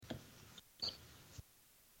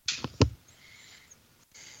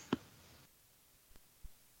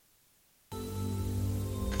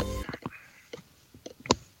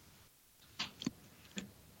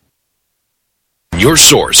your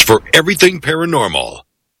source for everything paranormal.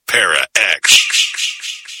 Para-X.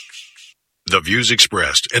 The views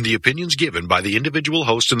expressed and the opinions given by the individual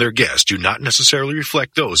host and their guests do not necessarily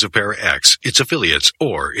reflect those of Para-X, its affiliates,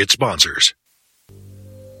 or its sponsors.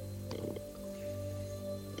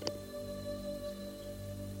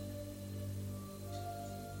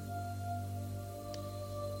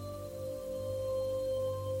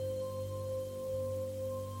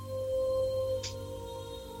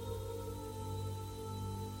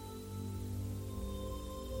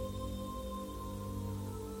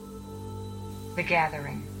 The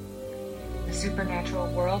Gathering. The supernatural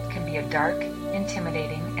world can be a dark,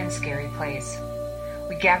 intimidating, and scary place.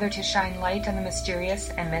 We gather to shine light on the mysterious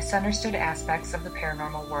and misunderstood aspects of the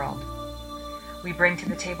paranormal world. We bring to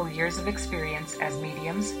the table years of experience as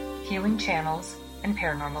mediums, healing channels, and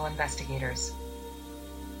paranormal investigators.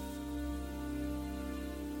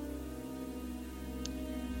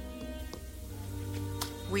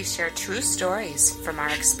 We share true stories from our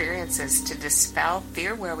experiences to dispel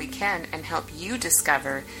fear where we can and help you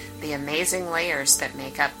discover the amazing layers that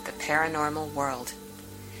make up the paranormal world.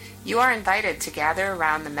 You are invited to gather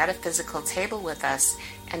around the metaphysical table with us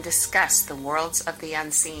and discuss the worlds of the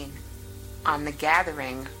unseen on The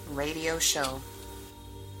Gathering radio show.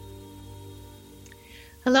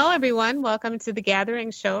 Hello, everyone. Welcome to The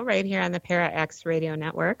Gathering show right here on the Para-X radio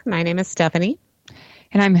network. My name is Stephanie.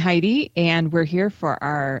 And I'm Heidi, and we're here for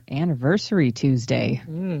our anniversary Tuesday.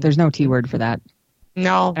 There's no T word for that.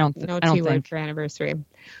 No T word for anniversary.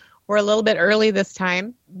 We're a little bit early this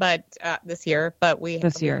time, but this year, we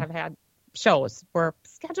have had shows. We're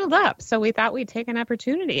scheduled up, so we thought we'd take an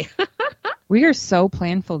opportunity. We are so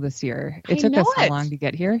planful this year. It took us so long to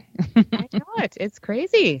get here. I know it. It's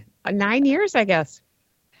crazy. 9 years, I guess.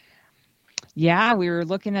 Yeah, we were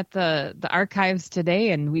looking at the archives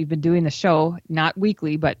today, and we've been doing the show, not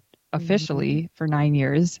weekly, but officially for 9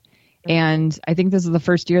 years. And I think this is the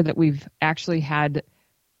first year that we've actually had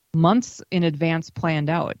months in advance planned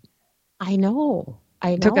out. I know.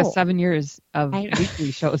 It took us 7 years of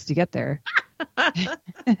weekly shows to get there.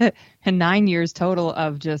 And 9 years total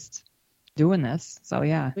of just doing this. So,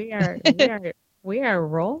 yeah. We are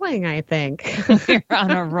rolling, I think. We're on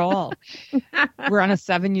a roll. We're on a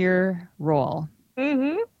 7-year roll.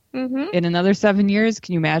 In another 7 years,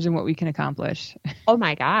 can you imagine what we can accomplish? Oh,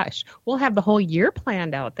 my gosh. We'll have the whole year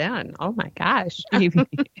planned out then. Oh, my gosh.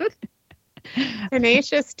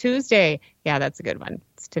 Tenacious Tuesday. Yeah, that's a good one.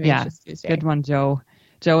 It's Tenacious Tuesday. Good one, Joe.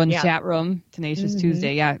 Joe in the chat room. Tenacious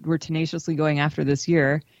Tuesday. Yeah, we're tenaciously going after this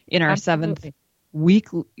year in our seventh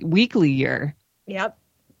weekly year. Yep.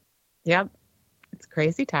 It's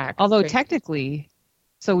crazy talk. Although technically,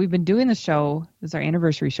 so we've been doing the show, this is our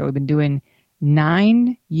anniversary show, we've been doing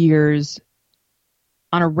 9 years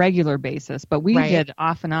on a regular basis, but we did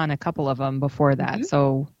off and on a couple of them before that.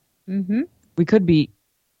 So we could be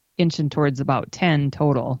inching towards about 10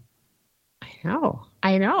 total.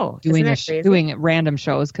 I know. Doing random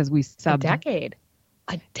shows because we subbed.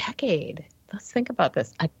 A decade. Let's think about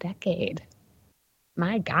this. A decade.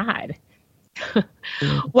 My God.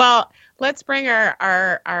 Well, let's bring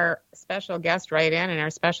our special guest right in, and our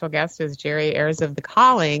special guest is Jerry Ayres of The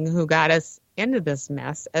Calling, who got us into this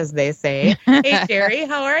mess, as they say. Hey, Jerry,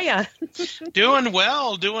 how are you? Doing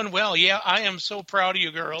well. Yeah, I am so proud of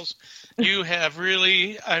you girls. You have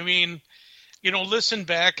really, listen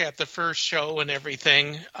back at the first show and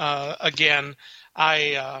everything. Again,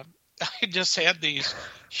 I just had these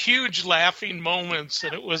huge laughing moments,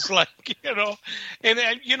 and it was like,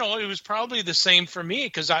 it was probably the same for me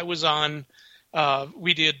because I was on,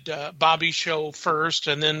 we did Bobby's show first,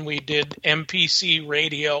 and then we did MPC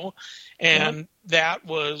radio, and that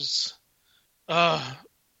was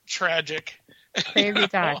tragic. Crazy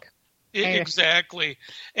talk. Exactly.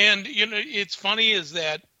 And, it's funny is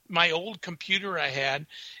that my old computer I had,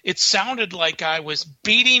 it sounded like I was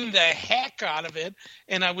beating the heck out of it,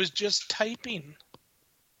 and I was just typing,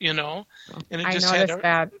 and it just had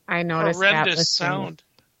a horrendous sound.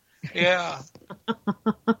 Yeah.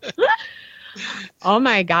 Oh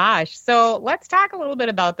my gosh. So let's talk a little bit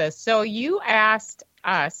about this. So you asked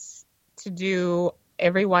us to do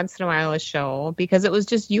every once in a while a show because it was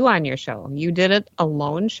just you on your show. You did it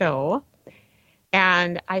alone show.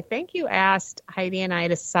 And I think you asked Heidi and I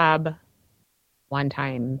to sub one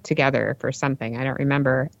time together for something. I don't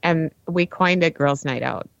remember. And we coined it Girls Night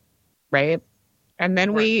Out, right? And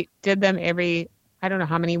then we did them I don't know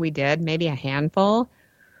how many we did, maybe a handful,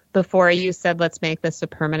 before you said, let's make this a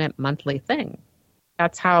permanent monthly thing.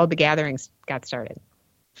 That's how the gatherings got started.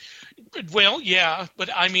 Well, yeah, but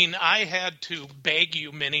I had to beg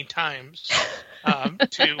you many times.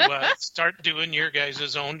 to start doing your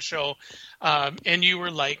guys' own show. And you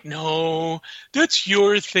were like, no, that's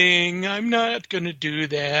your thing. I'm not going to do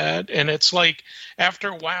that. And it's like, after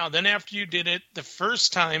a while, then after you did it the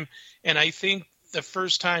first time, and I think the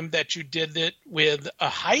first time that you did it with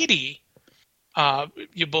Heidi,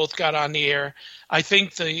 you both got on the air. I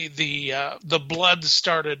think the blood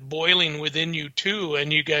started boiling within you too,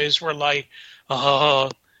 and you guys were like, "Oh,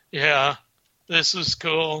 yeah, this is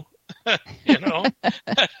cool." you know,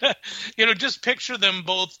 just picture them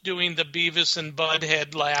both doing the Beavis and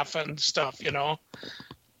Butthead laugh and stuff.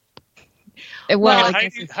 Well,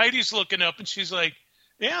 Heidi's looking up and she's like,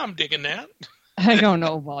 "Yeah, I'm digging that." I don't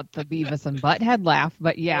know about the Beavis and Butthead laugh,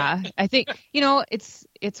 but yeah, I think,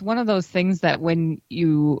 it's one of those things that when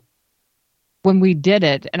we did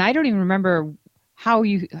it, and I don't even remember how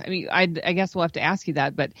I guess we'll have to ask you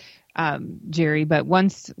that, but Jerry, but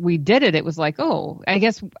once we did it, it was like, I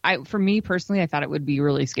guess for me personally, I thought it would be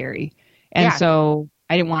really scary. And so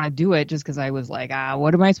I didn't want to do it just because I was like,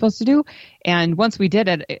 what am I supposed to do? And once we did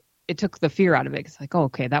it, it took the fear out of it. It's like,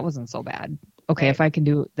 okay, that wasn't so bad. Okay, right. If I can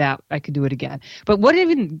do that, I could do it again. But what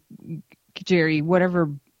even, Jerry, whatever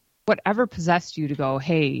possessed you to go,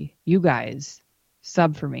 hey, you guys,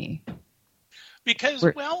 sub for me? Because,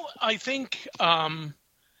 I think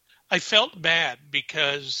I felt bad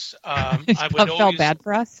because I would always... felt bad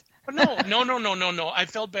for us? No. I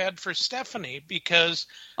felt bad for Stephanie because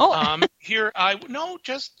I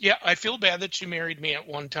feel bad that she married me at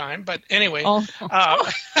one time. But anyway,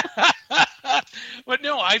 but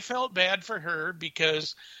no, I felt bad for her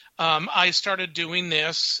because I started doing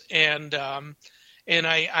this and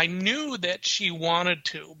I knew that she wanted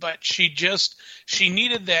to, but she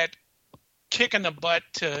needed that kick in the butt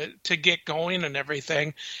to get going and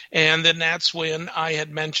everything. And then that's when I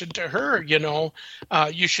had mentioned to her,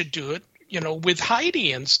 you should do it, with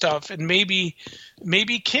Heidi and stuff, and maybe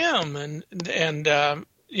Kim and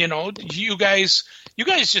you guys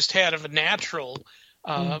just had a natural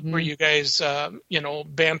where you guys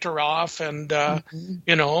banter off and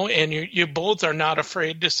and you both are not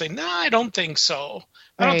afraid to say, no, I don't think so.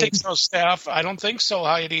 I don't think so, Steph. I don't think so,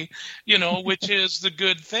 Heidi, which is the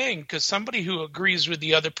good thing, because somebody who agrees with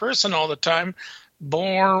the other person all the time,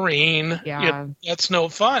 boring. Yeah. That's no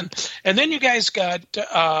fun. And then you guys got,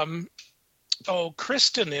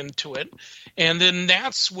 Kristen into it. And then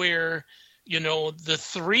that's where, the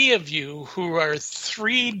three of you who are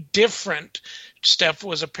three different, Steph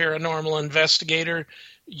was a paranormal investigator.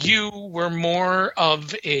 You were more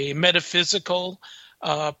of a metaphysical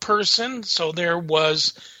person, so there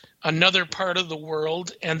was another part of the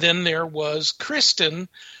world, and then there was Kristen,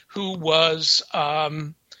 who was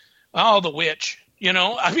the witch.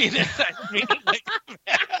 I mean it like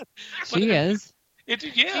that. She is. She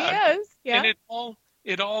is. Yeah. And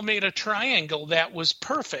it all made a triangle that was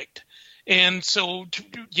perfect. And so,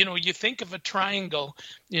 you think of a triangle,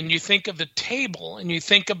 and you think of a table, and you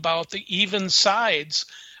think about the even sides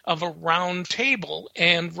of a round table,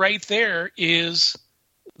 and right there is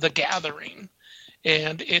the gathering,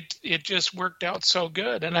 and it just worked out so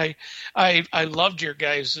good. And I loved your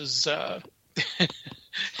guys's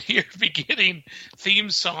your beginning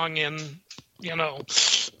theme song, and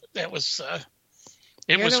that was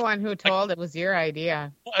You're the one who told it was your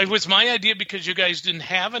idea. It was my idea because you guys didn't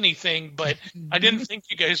have anything, but I didn't think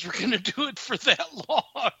you guys were going to do it for that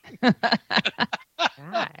long.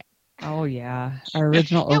 God. Oh, yeah. Our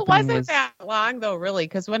original opening It wasn't that long, though, really,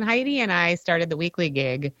 because when Heidi and I started the weekly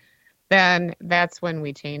gig, then that's when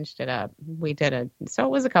we changed it up. We did it. So it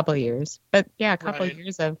was a couple of years. But, yeah, a couple of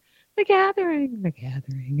years of the gathering. The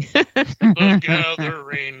gathering.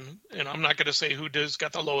 And I'm not going to say who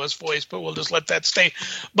got the lowest voice, but we'll just let that stay.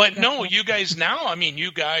 But no, you guys now,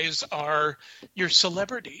 you guys are your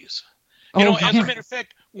celebrities. As a matter of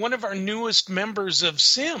fact, one of our newest members of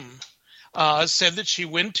SIM said that she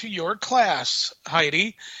went to your class,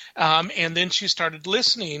 Heidi, and then she started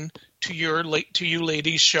listening to you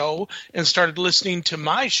ladies' show and started listening to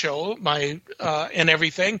my show, and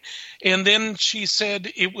everything. And then she said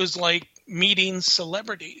it was like meeting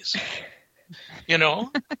celebrities.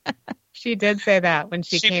 She did say that when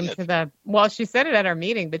she came to she said it at our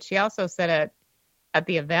meeting, but she also said it at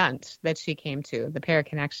the event that she came to, the Para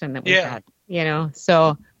Connection that we had,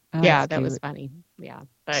 so that was funny. Yeah.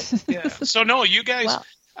 But yeah. So no, you guys,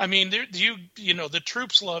 the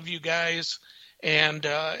troops love you guys and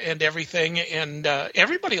everything, and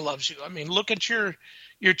everybody loves you. Look at your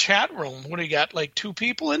chat room. What do you got? Like 2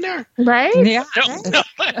 people in there? Right? Yeah. No.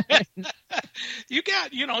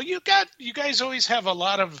 You guys always have a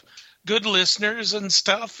lot of good listeners and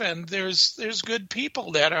stuff, and there's good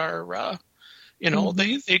people that are,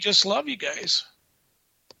 they just love you guys.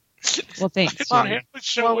 Well, thanks.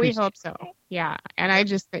 Well, we hope so. Yeah. And I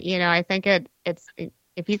just, I think it's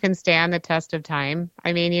if you can stand the test of time.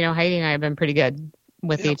 I mean, Heidi and I have been pretty good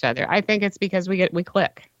with each other. I think it's because we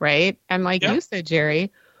click, right? And like you said,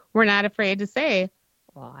 Jerry, we're not afraid to say,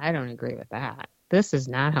 well, I don't agree with that. This is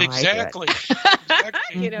not how I do it. Exactly.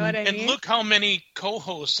 You know what I mean? And look how many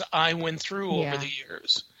co-hosts I went through over the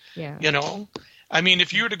years. Yeah. I mean,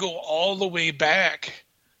 if you were to go all the way back,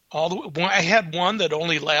 I had one that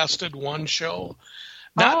only lasted one show.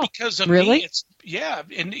 Not because of me.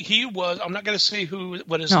 And he was, I'm not going to say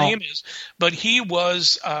what his name is, but he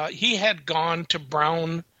was, he had gone to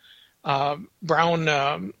Brown, Brown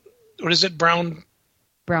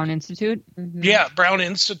Institute? Mm-hmm. Yeah, Brown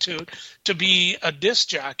Institute, to be a disc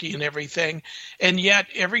jockey and everything. And yet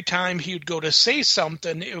every time he would go to say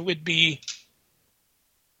something, it would be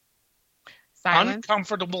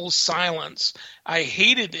uncomfortable silence. I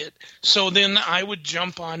hated it. So then I would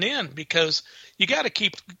jump on in because you got to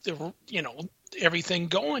keep everything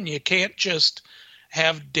going. You can't just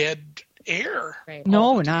have dead air. Right.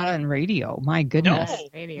 No, not on radio. My goodness.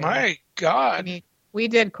 No, my God. I mean, we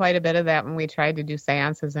did quite a bit of that when we tried to do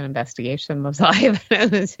seances and investigations live. It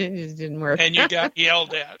just didn't work. And you got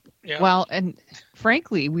yelled at. Yeah. Well, and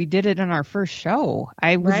frankly, we did it on our first show.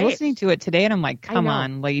 I was listening to it today, and I'm like, come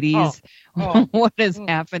on, ladies. What is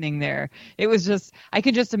happening there? It was just, I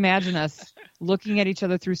could just imagine us looking at each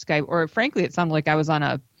other through Skype, or frankly, it sounded like I was on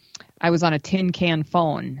a tin can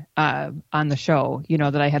phone on the show,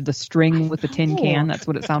 that I had the string with the tin can. That's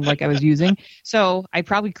what it sounded like I was using. So I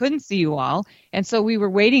probably couldn't see you all. And so we were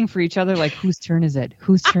waiting for each other like, whose turn is it?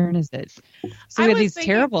 Whose turn is it? So we had these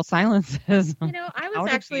terrible silences. I was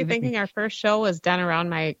actually thinking our first show was done around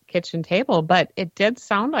my kitchen table, but it did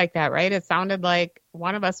sound like that, right? It sounded like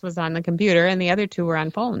one of us was on the computer and the other two were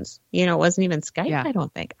on phones. It wasn't even Skype, I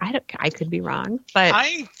don't think. I could be wrong. But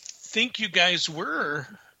I think you guys were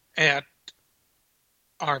at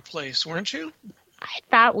our place, weren't you? I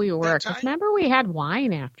thought we were. Because remember, we had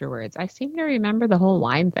wine afterwards. I seem to remember the whole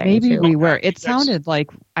wine thing. Maybe too. we were. It sounded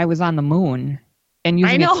like I was on the moon and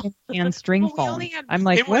using a tin can string phone. I'm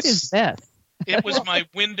like, what is this? It was my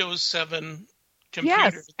Windows 7 computer.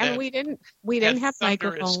 Yes, and we didn't have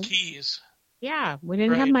microphones. Keys. Yeah, we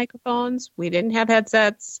didn't have microphones. We didn't have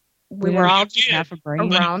headsets. We were all just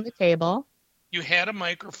around the table. You had a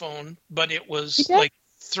microphone, but it was like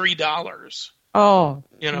 $3. Oh,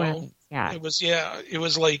 yeah. It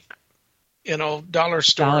was like, dollar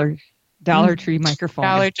store. Dollar Tree microphone.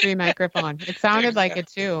 Dollar Tree microphone. It sounded like it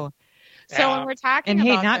too. So when we're talking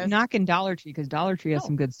not knocking Dollar Tree, because Dollar Tree has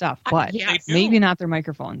some good stuff, but maybe not their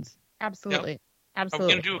microphones. Absolutely. Yep. Absolutely. Are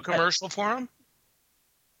we going to do a commercial for them?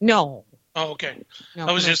 No. Oh, okay. No,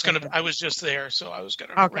 I was just there, so I was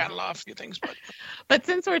going to rattle off a few things. But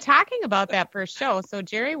since we're talking about that first show, so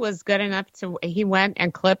Jerry was good enough he went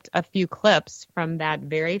and clipped a few clips from that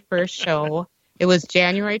very first show. It was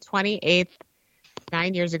January 28th,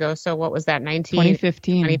 9 years ago. So what was that?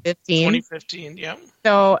 2015. 2015, yeah.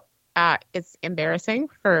 So it's embarrassing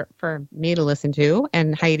for me to listen to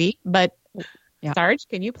and Heidi, but Sarge,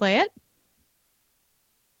 can you play it?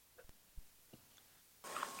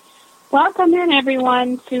 Welcome in,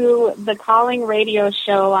 everyone, to the Calling Radio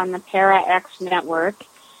Show on the Para X Network.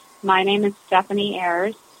 My name is Stephanie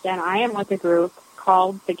Ayres, and I am with a group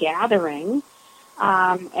called The Gathering.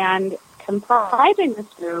 And comprising this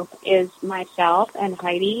group is myself and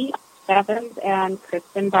Heidi Stephens and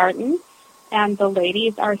Kristen Barton. And the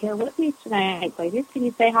ladies are here with me tonight. Ladies, can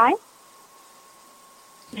you say hi?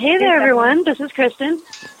 Hey there, everyone. This is Kristen.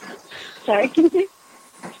 Sorry.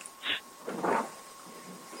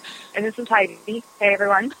 And this is Heidi. Hey,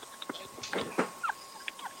 everyone.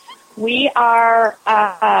 We are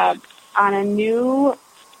on a new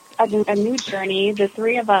journey. The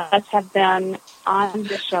three of us have been on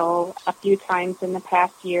the show a few times in the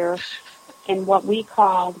past year in what we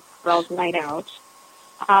called Girls' Night Out.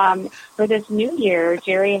 For this new year,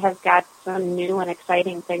 Jerry has got some new and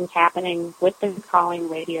exciting things happening with the Calling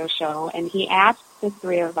Radio Show, and he asked the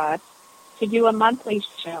three of us to do a monthly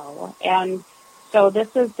show. And so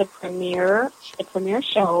this is the premiere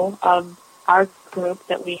show of our group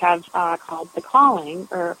that we have called The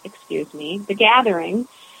Gathering.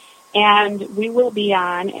 And we will be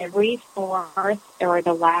on every fourth or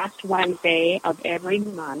the last Wednesday of every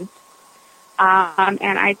month.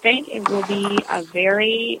 And I think it will be a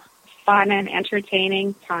very fun and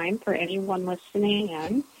entertaining time for anyone listening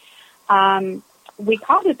in. We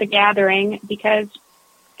called it The Gathering because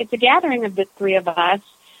it's a gathering of the three of us,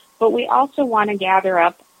 but we also want to gather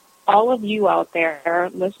up all of you out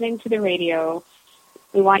there listening to the radio.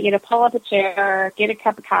 We want you to pull up a chair, get a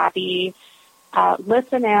cup of coffee,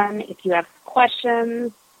 listen in. If you have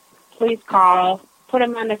questions, please call. Put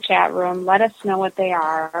them in the chat room. Let us know what they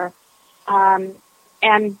are.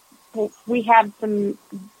 And we have some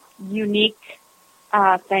unique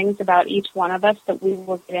things about each one of us that we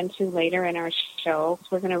will get into later in our show. So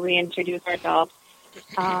we're going to reintroduce ourselves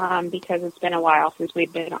because it's been a while since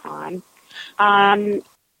we've been on.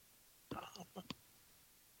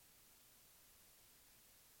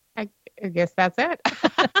 I guess that's it.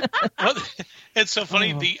 It's so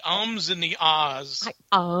funny, the ums and the ahs.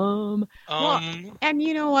 Well, and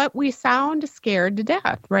you know what? We sound scared to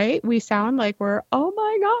death, right? We sound like we're, oh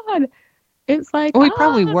my God. It's like, well, we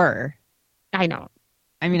probably were. I know.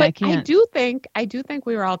 I mean, but I can't. I do think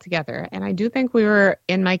we were all together, and I do think we were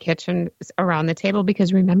in my kitchen around the table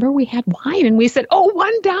because remember we had wine and we said, "Oh,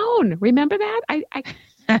 one down." Remember that?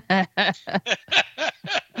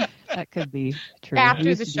 That could be true.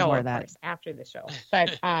 After the show, of course. After the show,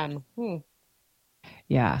 but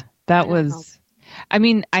yeah, that was. I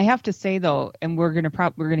mean, I have to say though, and we're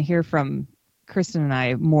gonna hear from Kristen and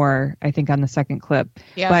I more, I think, on the second clip.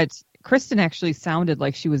 Yeah. But Kristen actually sounded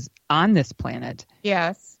like she was on this planet.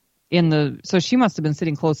 Yes. So she must have been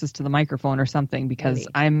sitting closest to the microphone or something, because Maybe.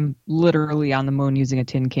 I'm literally on the moon using a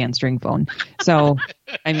tin can string phone. So,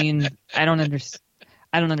 I mean, I don't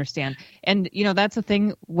understand. And, you know, that's the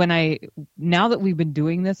thing now that we've been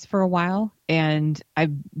doing this for a while and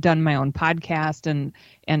I've done my own podcast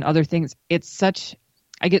and other things, I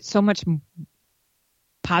get so much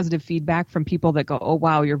positive feedback from people that go, "Oh,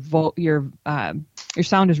 wow, your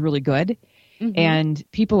sound is really good." Mm-hmm. And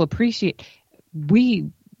people appreciate.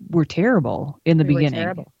 We were terrible in the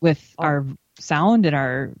beginning with our sound and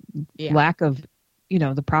our lack of,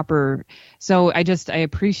 the proper. So I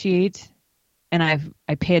appreciate, and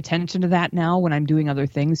I pay attention to that now when I'm doing other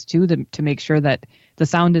things too, to make sure that the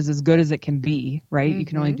sound is as good as it can be. Right? Mm-hmm. You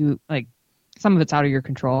can only do, like, some of it's out of your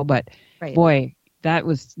control, but boy, that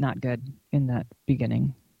was not good in that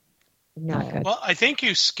beginning. No. Not good. Well, I think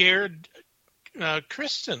you scared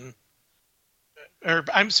Kristen, or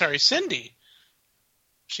I'm sorry, Cindy.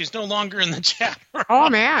 She's no longer in the chat room.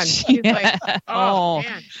 Oh man, she's like, man,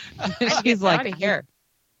 she's like, out of here.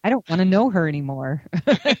 I don't want to know her anymore.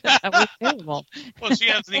 That was terrible. Well, she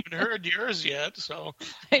hasn't even heard yours yet, so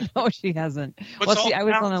I know she hasn't. I was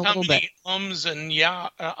on a little bit. Ums and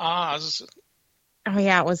ahs. Oh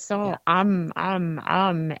yeah, it was so and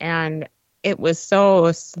it was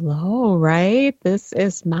so slow, right?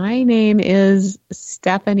 My name is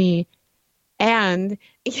Stephanie, and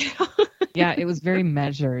yeah, it was very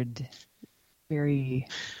measured, very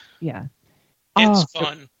It's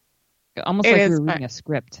fun. Almost like we were reading a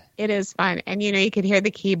script. It is fun, and you could hear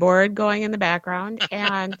the keyboard going in the background,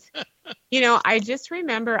 and I just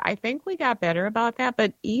remember, I think we got better about that,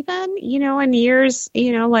 but even in years,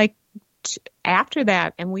 like. After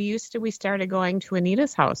that, and we started going to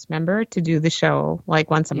Anita's house, remember, to do the show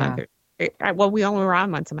like once a month. Well, we only were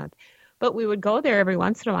on once a month, but we would go there every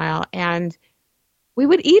once in a while, and we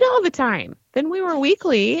would eat all the time. Then we were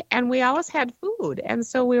weekly, and we always had food, and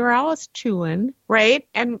so we were always chewing, right?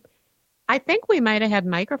 And I think we might have had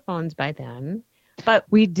microphones by then, but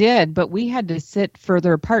we did. But we had to sit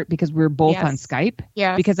further apart because we were both on Skype.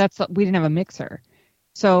 Yes, because we didn't have a mixer,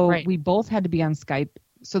 so we both had to be on Skype,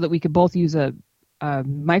 so that we could both use a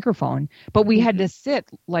microphone, but we had to sit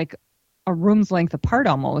like a room's length apart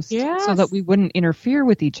almost, so that we wouldn't interfere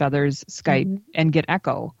with each other's Skype and get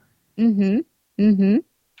echo. Mm-hmm. Mm-hmm.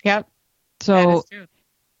 Yep. So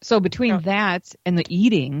between that and the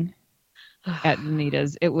eating at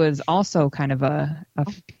Anita's, it was also kind of a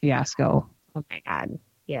fiasco. Oh my God.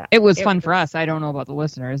 Yeah. It was fun for us. I don't know about the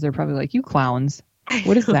listeners. They're probably like, "You clowns.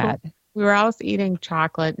 What is that?" We were always eating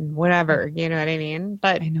chocolate and whatever, you know what I mean?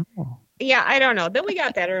 But I know. Yeah, I don't know. Then we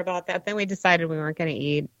got better about that. Then we decided we weren't going to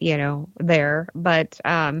eat, there. But,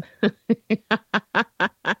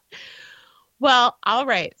 well, all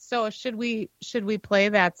right. So should we play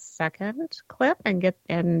that second clip and get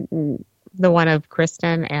the one of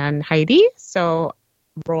Kristen and Heidi? So,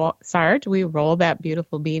 Sarge, we roll that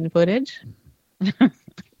beautiful bean footage.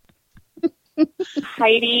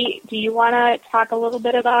 Heidi, do you want to talk a little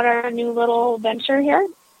bit about our new little venture here?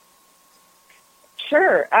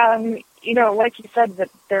 Sure. Like you said,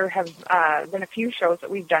 that there have been a few shows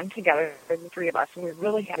that we've done together, the three of us, and we've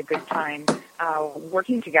really had a good time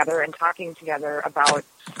working together and talking together about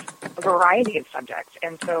a variety of subjects.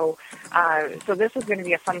 And so this is going to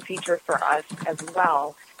be a fun feature for us as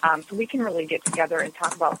well. So we can really get together and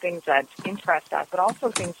talk about things that interest us, but also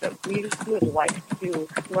things that we would like to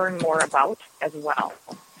learn more about as well.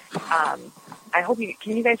 I hope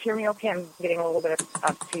can you guys hear me okay? I'm getting a little bit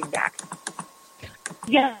of feedback.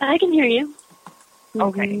 Yeah, I can hear you.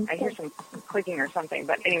 Okay, I hear some clicking or something,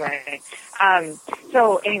 but anyway.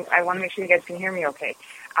 Anyway, I want to make sure you guys can hear me okay.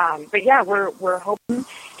 But yeah, we're hoping,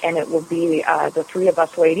 and it will be the three of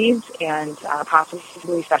us ladies and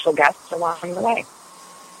possibly special guests along the way.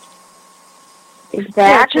 Exactly. It's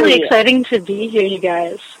actually exciting to be here, you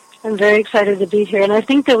guys. I'm very excited to be here, and I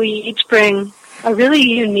think that we each bring a really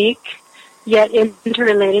unique yet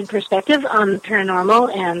interrelated perspective on the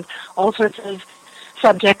paranormal and all sorts of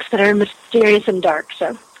subjects that are mysterious and dark. So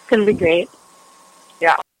it's going to be great.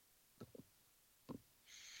 Yeah.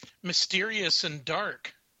 Mysterious and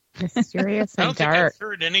dark. Mysterious and dark. I don't think I've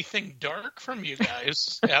heard anything dark from you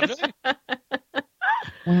guys, have I?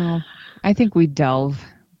 Well, I think we delve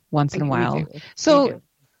once in a while. So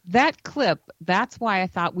that clip, that's why I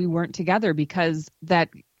thought we weren't together, because that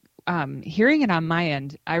hearing it on my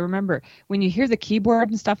end, I remember when you hear the keyboard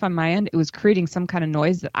and stuff on my end, it was creating some kind of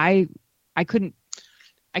noise that I couldn't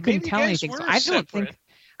tell anything. So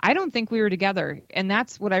I don't think we were together. And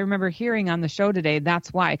that's what I remember hearing on the show today.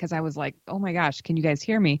 That's why, because I was like, oh my gosh, can you guys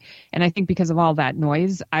hear me? And I think because of all that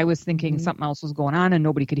noise, I was thinking something else was going on and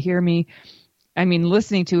nobody could hear me. I mean,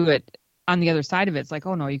 listening to it on the other side of it, it's like,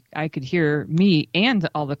 oh no, I could hear me and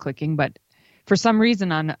all the clicking, but for some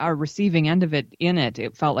reason on our receiving end of it,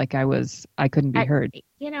 it felt like I couldn't be heard.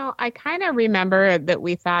 I kind of remember that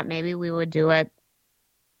we thought maybe we would do it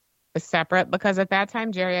separate, because at that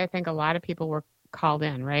time, Jerry, I think a lot of people were called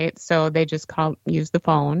in, right? So they just used the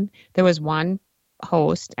phone. There was one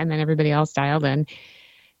host and then everybody else dialed in.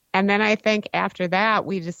 And then I think after that,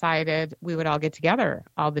 we decided we would all get together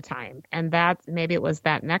all the time. And that maybe it was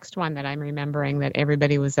that next one that I'm remembering, that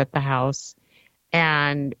everybody was at the house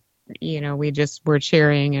and, we just were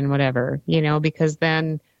cheering and whatever, because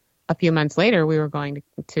then a few months later we were going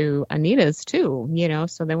to Anita's too,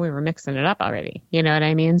 so then we were mixing it up already. You know what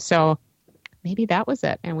I mean? So maybe that was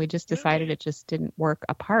it. And we just decided it just didn't work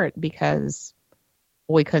apart because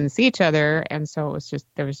we couldn't see each other. And so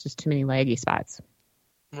there was just too many laggy spots.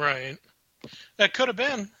 Right. That could have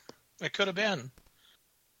been.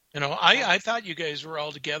 I thought you guys were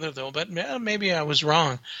all together, though, but maybe I was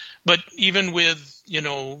wrong. But even with,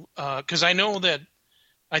 because I know that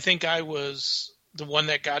I think I was the one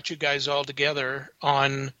that got you guys all together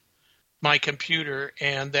on my computer,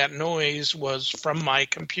 and that noise was from my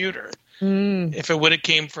computer. If it would have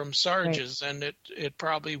came from Sarge's, then it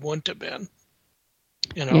probably wouldn't have been.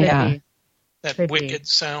 Yeah. That wicked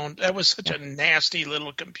sound. That was such a nasty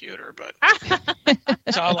little computer, but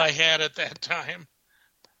that's all I had at that time.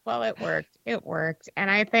 Well, it worked.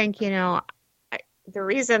 And I think, the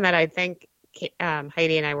reason that I think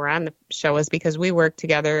Heidi and I were on the show is because we worked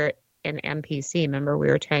together in MPC. Remember, we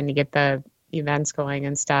were trying to get the events going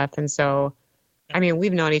and stuff. And so,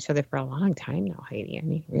 we've known each other for a long time now,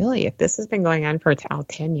 Heidi. Really, if this has been going on for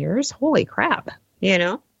 10 years, holy crap,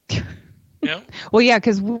 Yeah. Well, yeah,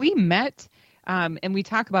 because we met, and we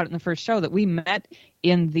talk about it in the first show, that we met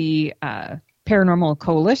in the Paranormal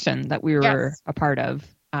Coalition that we were a part of.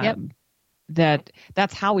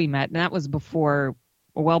 That's how we met, and that was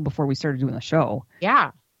well before we started doing the show.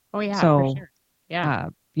 Yeah. Oh yeah. So, for sure.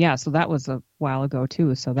 Yeah. So that was a while ago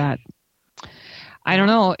too. So that, I don't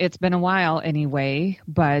know. It's been a while anyway,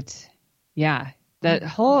 but yeah, that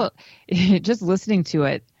whole just listening to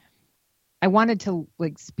it, I wanted to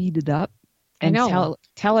speed it up and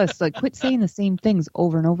tell us quit saying the same things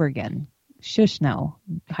over and over again. Shush now,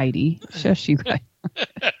 Heidi. Shush, you guys.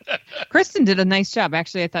 Kristen did a nice job.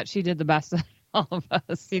 Actually, I thought she did the best of all of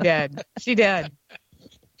us. She did.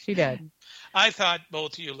 I thought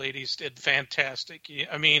both of you ladies did fantastic.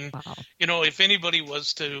 Wow. If anybody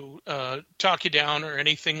was to talk you down or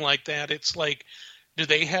anything like that, it's like, do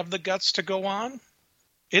they have the guts to go on?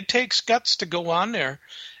 It takes guts to go on there.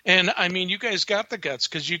 And, you guys got the guts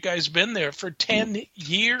because you guys been there for 10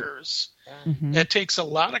 years. Mm-hmm. It takes a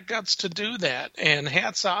lot of guts to do that. And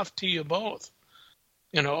hats off to you both.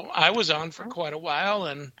 I was on for quite a while,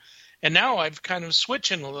 and now I've kind of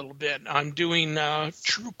switching a little bit. I'm doing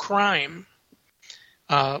true crime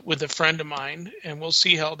with a friend of mine, and we'll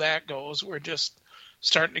see how that goes. We're just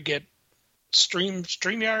starting to get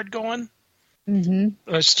StreamYard going.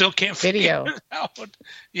 Mm-hmm. I still can't figure it out.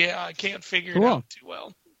 Yeah, I can't figure it out too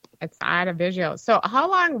well. It's out of visual. So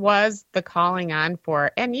how long was the calling on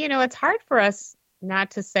for? And, it's hard for us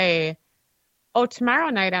not to say, oh,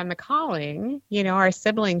 tomorrow night on the calling, our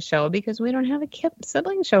sibling show, because we don't have a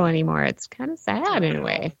sibling show anymore. It's kind of sad in a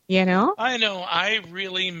way, I know. I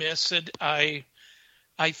really miss it. I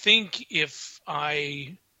think if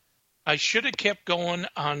I should have kept going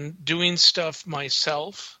on doing stuff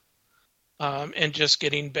myself and just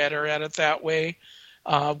getting better at it that way.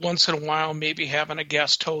 once in a while, maybe having a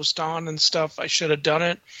guest host on and stuff. I should have done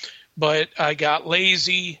it, but I got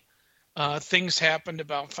lazy. Things happened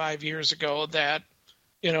about 5 years ago that,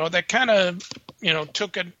 that kind of,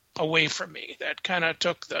 took it away from me. That kind of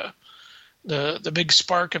took the big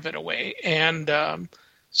spark of it away. And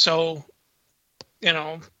so,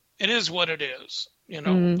 it is what it is,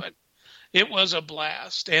 but it was a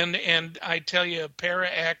blast. And I tell you, Para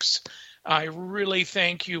X, I really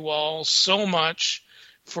thank you all so much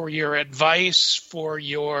for your advice, for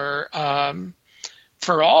your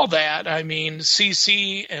for all that. I mean,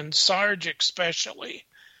 CC and Sarge especially.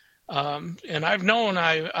 And I've known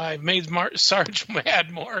I've made Sarge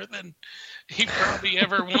mad more than he probably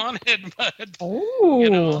ever wanted,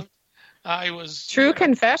 but I was true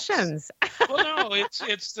confessions. Well, no,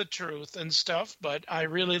 it's the truth and stuff. But I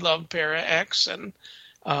really loved Para X, and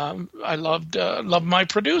I loved my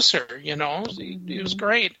producer. He was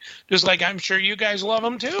great. Just like I'm sure you guys love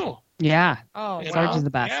him too. Yeah. Oh, Sarge is the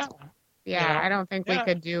best. Yeah. I don't think we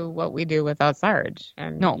could do what we do without Sarge.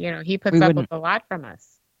 And no, he puts up with a lot from us.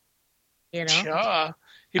 Sure.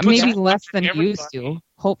 Maybe less than he used to.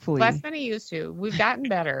 Hopefully, less than he used to. We've gotten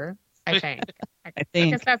better. I think. I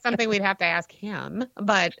guess that's something we'd have to ask him,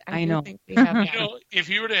 but I know. Think we have if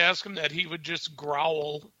you were to ask him that, he would just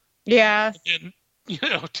growl. Yes. And,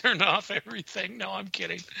 turn off everything. No, I'm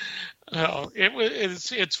kidding. No,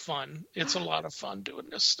 it's fun. It's a lot of fun doing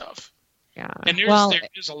this stuff. Yeah. And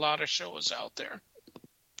there's a lot of shows out there.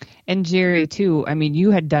 And Jerry, too. I mean,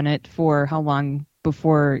 you had done it for how long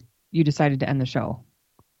before you decided to end the show?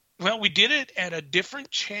 Well, we did it at a different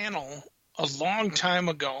channel a long time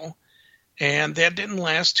ago. And that didn't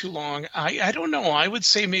last too long. I don't know. I would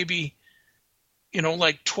say maybe,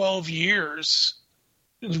 like 12 years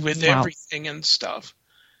with everything and stuff.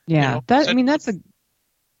 Yeah. That's a good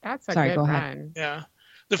go run. Ahead. Yeah.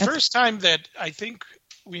 The first time that I think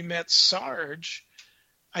we met Sarge,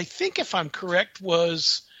 I think if I'm correct,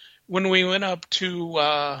 was when we went up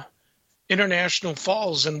to International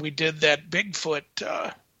Falls and we did that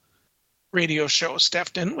Bigfoot radio show,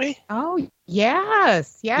 Steph, didn't we? Oh,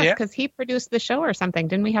 yes, because he produced the show or something.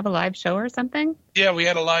 Didn't we have a live show or something? Yeah, we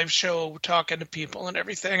had a live show talking to people and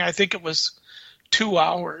everything. I think it was 2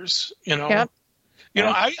 hours, Yep.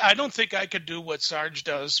 I don't think I could do what Sarge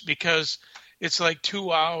does because it's like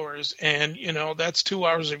 2 hours and, that's 2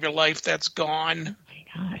 hours of your life that's gone.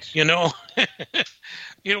 Oh, my gosh.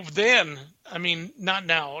 Then, I mean, not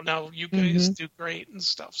now. Now you guys do great and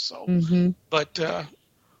stuff, so. But,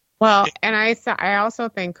 well, and I also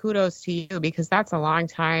think kudos to you because that's a long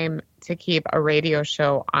time to keep a radio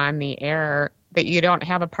show on the air that you don't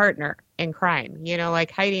have a partner in crime.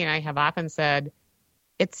 Like Heidi and I have often said,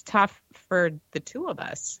 it's tough for the two of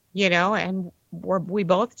us, and we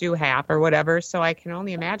both do half or whatever. So I can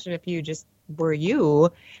only imagine if you just were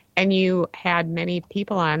you and you had many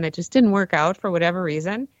people on that just didn't work out for whatever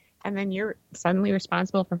reason. And then you're suddenly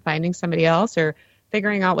responsible for finding somebody else or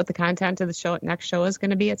figuring out what the content of the next show is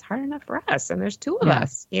going to be. It's hard enough for us. And there's two of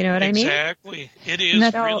us. You know what I mean? Exactly. It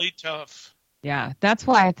is really tough. Yeah. That's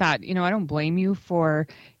why I thought, I don't blame you for,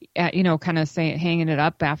 kind of hanging it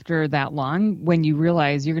up after that long when you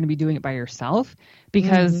realize you're going to be doing it by yourself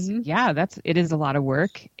because it is a lot of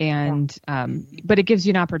work. And, but it gives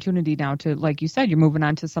you an opportunity now to, like you said, you're moving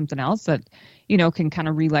on to something else that, can kind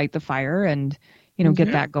of relight the fire and,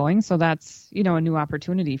 get that going. So that's, a new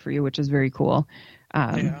opportunity for you, which is very cool.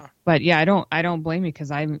 But I don't blame you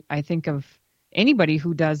because I think of anybody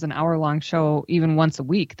who does an hour-long show even once a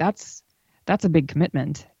week. That's a big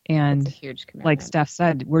commitment. And a huge commitment. Like Steph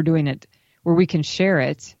said, we're doing it where we can share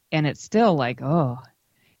it, and it's still like, not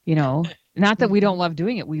that we don't love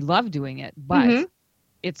doing it. We love doing it, but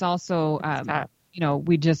it's also,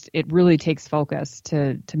 it really takes focus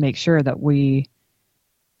to make sure that we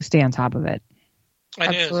stay on top of it.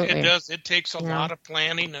 It does. It takes a lot of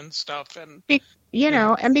planning and stuff, and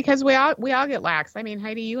and because we all get lax. I mean,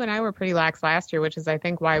 Heidi, you and I were pretty lax last year, which is I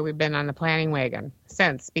think why we've been on the planning wagon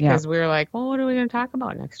since. Because we were like, well, what are we going to talk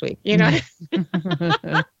about next week? And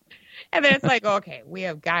then it's like, okay, we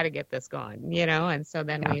have got to get this going, And so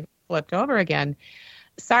then we flipped over again.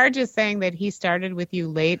 Sarge is saying that he started with you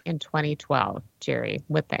late in 2012, Jerry,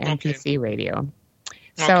 with the NPC radio.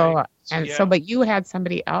 So, but you had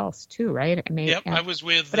somebody else too, right? I was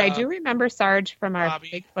with. But I do remember Sarge from our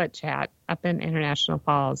Bobby. Bigfoot chat up in International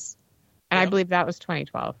Falls, and I believe that was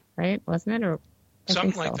 2012, right? Wasn't it, or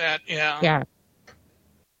something like that? Yeah. Yeah.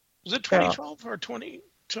 Was it 2012 or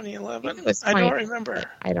 2011? I don't remember.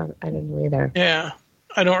 I didn't either. Yeah,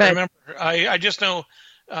 I don't remember. I just know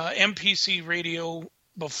MPC radio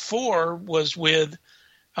before was with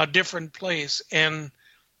a different place, and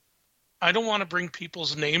I don't want to bring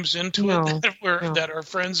people's names into it that are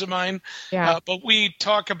friends of mine. Yeah. But we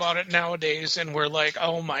talk about it nowadays, and we're like,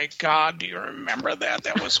 oh, my God, do you remember that?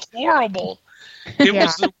 That was horrible. It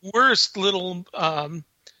was the worst little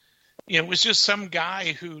it was just some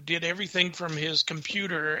guy who did everything from his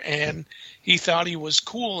computer, and he thought he was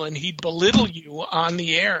cool, and he'd belittle you on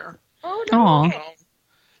the air. Oh, no. You know,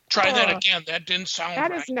 try that again. That didn't sound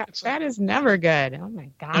right. That is never good. Oh,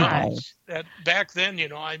 my gosh. That back then,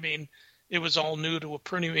 I mean, it was all new to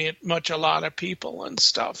pretty much a lot of people and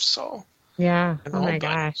stuff. So yeah. Oh my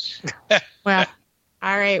gosh. Well,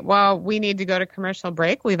 all right. Well, we need to go to commercial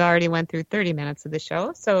break. We've already went through 30 minutes of the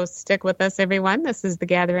show, so stick with us, everyone. This is the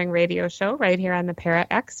Gathering Radio Show right here on the Para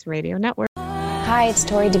X Radio Network. Hi, it's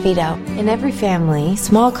Tori DeVito. In every family,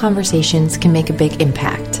 small conversations can make a big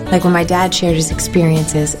impact. Like when my dad shared his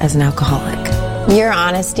experiences as an alcoholic. Your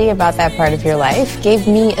honesty about that part of your life gave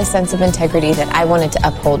me a sense of integrity that I wanted to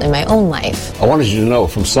uphold in my own life. I wanted you to know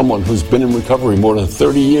from someone who's been in recovery more than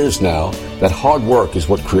 30 years now that hard work is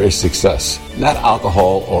what creates success, not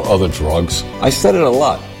alcohol or other drugs. I said it a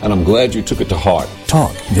lot, and I'm glad you took it to heart.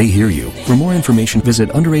 Talk. They hear you. For more information, visit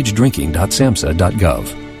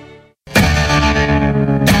underagedrinking.samhsa.gov.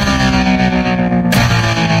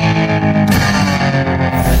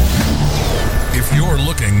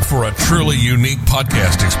 For a truly unique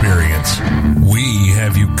podcast experience, we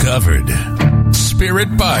have you covered.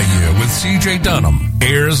 Spirit Bayou with CJ Dunham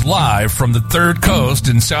airs live from the Third Coast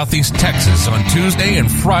in Southeast Texas on Tuesday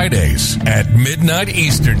and Fridays at midnight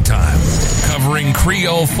Eastern Time, covering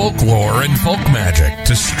Creole folklore and folk magic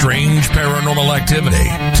to strange paranormal activity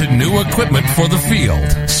to new equipment for the field.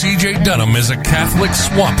 CJ Dunham is a Catholic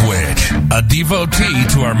swamp witch, a devotee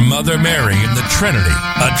to our Mother Mary and the Trinity,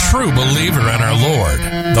 a true believer in our Lord,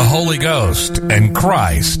 the Holy Ghost, and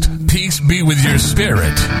Christ. Peace be with your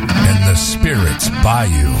spirit and the spirits by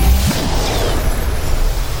you.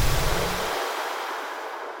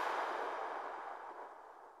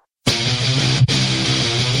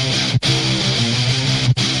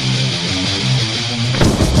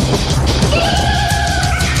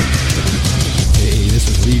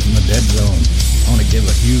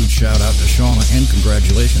 Huge shout out to Shauna and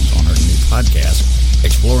congratulations on her new podcast,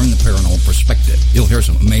 Exploring the Paranormal Perspective. You'll hear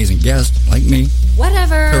some amazing guests like me,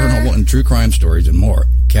 paranormal and true crime stories, and more.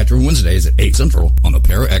 Catch her Wednesdays at 8 Central on the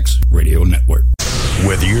Para X Radio Network.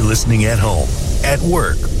 Whether you're listening at home, at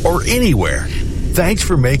work, or anywhere, thanks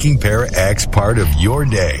for making Para X part of your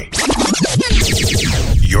day.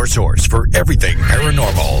 Your source for everything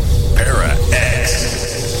paranormal. Para X.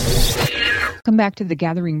 Welcome back to the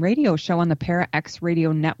Gathering Radio Show on the Para X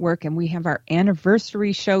Radio Network, and we have our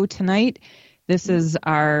anniversary show tonight. This is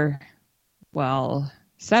our,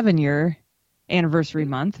 7-year anniversary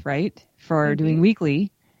month, right, for doing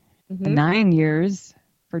weekly. 9 years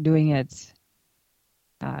for doing it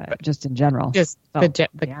just in general. Just the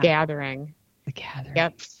gathering. The gathering.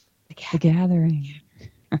 Yep. The gathering.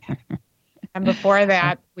 And before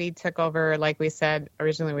that, we took over, like we said,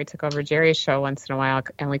 originally we took over Jerry's show once in a while,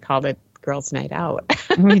 and we called it Girls' Night Out.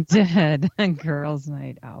 We did. Girls'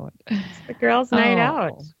 Night Out. It's the Girls' Night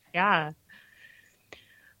Out. Yeah.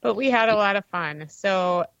 But we had a lot of fun.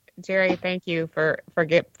 So, Jerry, thank you for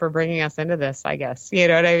bringing us into this, I guess. You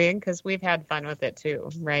know what I mean? Because we've had fun with it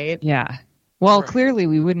too, right? Yeah. Well, clearly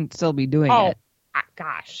we wouldn't still be doing it. Oh,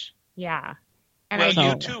 gosh. Yeah. And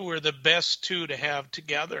you two were the best two to have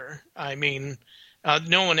together. I mean,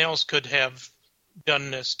 no one else could have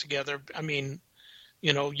done this together. I mean,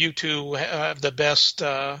 you two have the best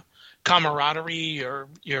camaraderie, or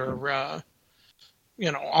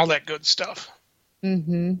all that good stuff.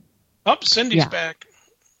 Mm-hmm. Oh, Cindy's back.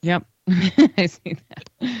 Yep. I see that.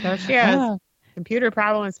 So she has. Computer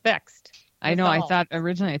problem is fixed. I know. I thought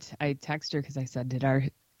originally I texted her because I said, did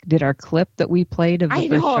our clip that we played of the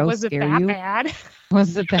first show was scare it that you? Bad?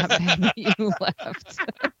 Was it that bad that you left?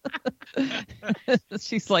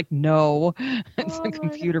 She's like, no, it's a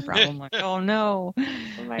computer problem. I'm like, oh no.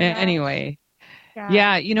 Anyway,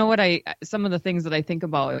 yeah. You know what? Some of the things that I think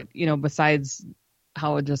about, besides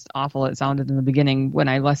how just awful it sounded in the beginning when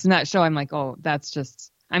I listened to that show, I'm like, oh,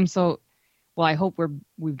 I hope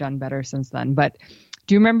we've done better since then. But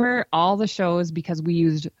do you remember all the shows, because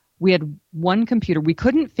we had one computer. We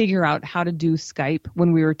couldn't figure out how to do Skype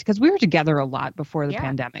because we were together a lot before the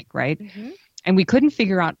pandemic, right? Mm-hmm. And we couldn't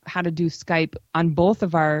figure out how to do Skype on both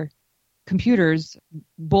of our computers,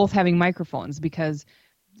 both having microphones, because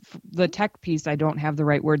the tech piece, I don't have the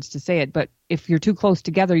right words to say it, but if you're too close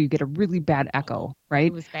together, you get a really bad echo, right?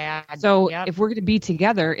 It was bad. So if we're going to be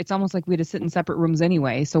together, it's almost like we had to sit in separate rooms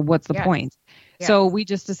anyway. So what's the point? Yes. So we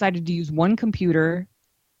just decided to use one computer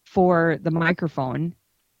for the microphone,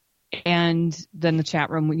 and then the chat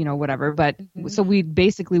room, whatever. But so we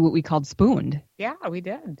basically what we called spooned. Yeah, we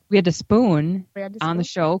did. We had to spoon on the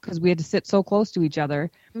show because we had to sit so close to each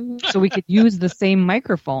other so we could use the same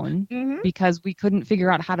microphone because we couldn't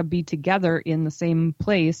figure out how to be together in the same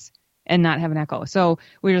place and not have an echo. So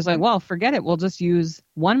we were just like, well, forget it. We'll just use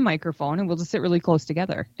one microphone and we'll just sit really close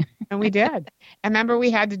together. And we did. I remember we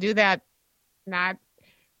had to do that not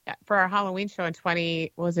for our Halloween show in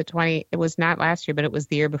 20, it was not last year, but it was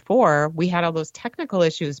the year before. We had all those technical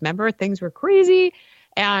issues. Remember, things were crazy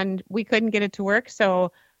and we couldn't get it to work.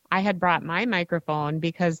 So I had brought my microphone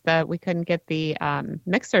because we couldn't get the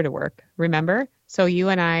mixer to work, remember? So you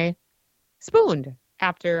and I spooned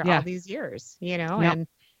after all these years, and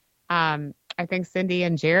I think Cindy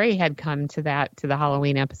and Jerry had come to the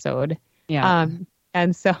Halloween episode. Yeah.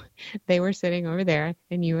 And so they were sitting over there,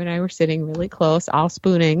 and you and I were sitting really close, all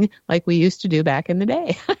spooning like we used to do back in the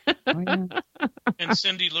day. Oh, yeah. And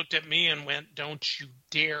Cindy looked at me and went, "Don't you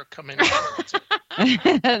dare come in."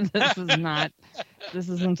 This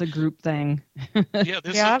isn't a group thing. Yeah,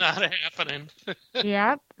 this is not happening.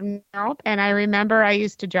 Yep. Nope. And I remember I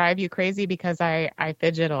used to drive you crazy because I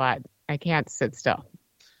fidget a lot. I can't sit still.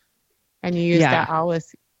 And you used to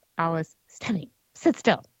always, Stephanie, sit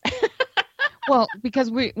still. Well,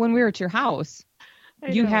 because when we were at your house,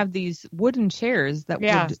 you have these wooden chairs that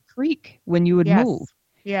would creak when you would move.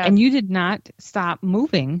 Yeah. And you did not stop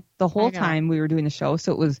moving the whole time we were doing the show.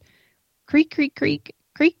 So it was creak, creak, creak,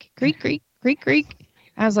 creak, creak, creak, creak, creak.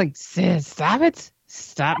 I was like, sis, stop it.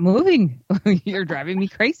 Stop moving. You're driving me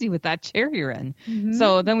crazy with that chair you're in. Mm-hmm.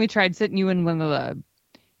 So then we tried sitting you in one of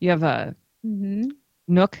you have a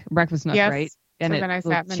nook, breakfast nook, right? And so then I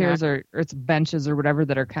sat in the chairs nook. or it's benches or whatever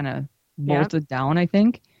that are kind of bolted down, I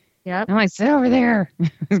think. Yep. And I'm like, sit over there.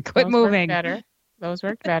 Quit moving. Those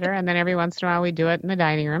worked better. And then every once in a while we do it in the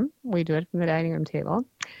dining room. We do it from the dining room table.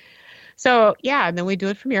 So, and then we do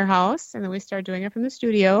it from your house. And then we start doing it from the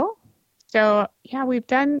studio. So, we've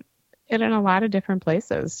done it in a lot of different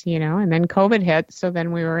places, And then COVID hit. So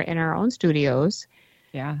then we were in our own studios.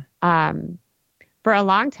 Yeah. For a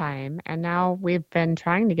long time. And now we've been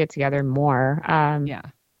trying to get together more.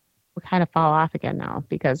 We kind of fall off again now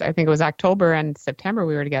because I think it was October and September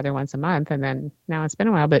we were together once a month, and then now it's been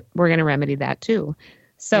a while, but we're going to remedy that too.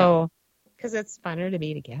 So, because it's funner to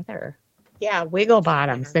be together. Yeah, Wiggle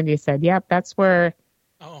Bottom. Cindy said, "Yep, that's where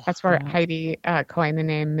Heidi coined the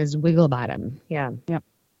name is Wiggle Bottom." Yeah, yep.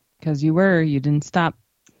 Because you didn't stop,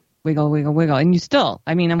 wiggle, wiggle, wiggle, and you still.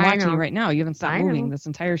 I mean, I'm watching you right now. You haven't stopped moving this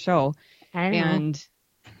entire show, and.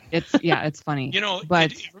 It's funny.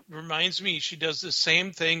 But it reminds me, she does the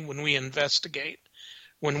same thing when we investigate.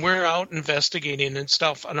 When we're out investigating and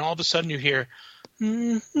stuff, and all of a sudden you hear,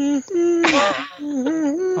 oh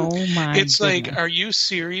my! It's goodness. Like, are you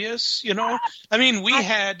serious? I mean,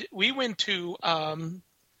 we went to,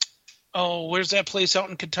 where's that place out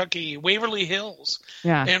in Kentucky? Waverly Hills.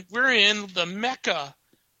 Yeah. And we're in the Mecca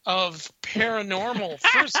of paranormal.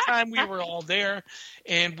 First time we were all there,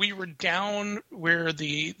 and we were down where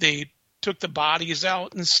they took the bodies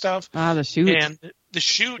out and stuff. The chute. And the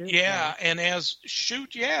chute,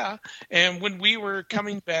 and when we were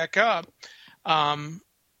coming back up, all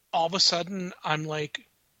of a sudden I'm like,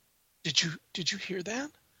 did you hear that?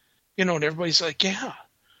 And everybody's like, yeah.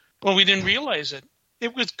 Well, we didn't realize it.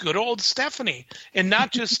 It was good old Stephanie. And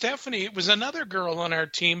not just Stephanie, it was another girl on our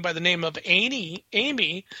team by the name of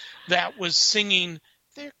Amy that was singing,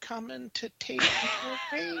 "They're coming to take you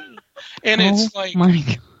away." And it's like, my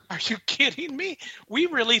God. Are you kidding me? We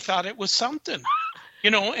really thought it was something,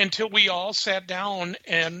 until we all sat down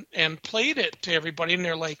and played it to everybody. And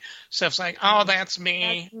they're like, Steph's like, "Oh, that's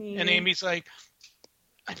me." And Amy's like,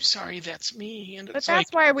 "I'm sorry, that's me." And but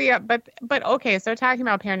that's why but okay, so talking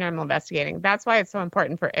about paranormal investigating, that's why it's so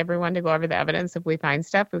important for everyone to go over the evidence. If we find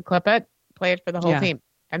stuff, we clip it, play it for the whole team,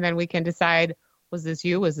 and then we can decide, was this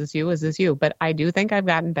you, was this you, was this you? But I do think I've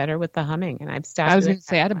gotten better with the humming, and I've stopped. I was going to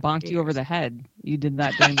say, I'd have bonked you over the head. You did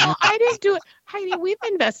that. I didn't do it. Heidi, we've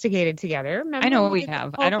investigated together. Remember? I know we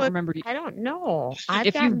have. I don't remember. I don't know.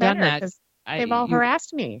 If you've done that, they've all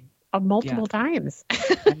harassed me multiple times.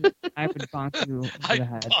 I would bonk you over the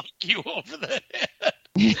head. Bonk you over the head.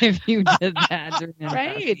 If you did that during an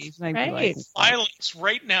right. Violence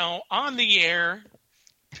right now on the air.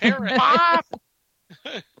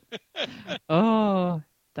 Oh,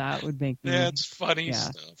 that would make me. That's funny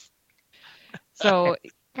stuff. So,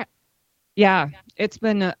 it's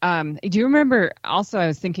been. Do you remember? Also, I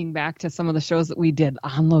was thinking back to some of the shows that we did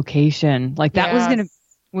on location. Like that was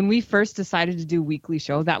when we first decided to do weekly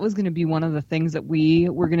show, that was going to be one of the things that we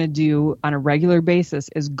were going to do on a regular basis,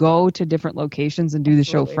 is go to different locations and do the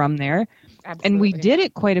show from there. Absolutely. And we did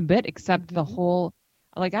it quite a bit, except the whole,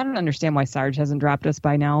 like, I don't understand why Sarge hasn't dropped us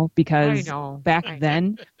by now, because back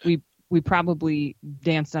then we probably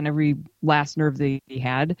danced on every last nerve that he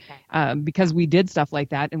had, because we did stuff like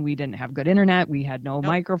that, and we didn't have good internet. We had no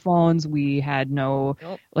microphones. We had no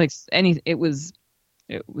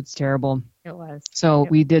it was terrible. It was. So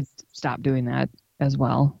we did stop doing that as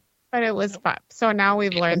well. But it was fun. So now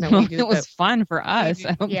we've learned that we do. It was fun for us.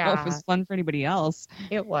 I don't know if it was fun for anybody else.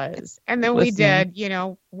 It was. And then we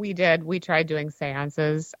tried doing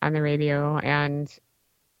seances on the radio, and,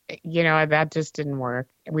 that just didn't work.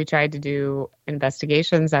 We tried to do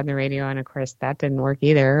investigations on the radio, and of course that didn't work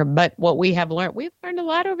either. But what we've learned a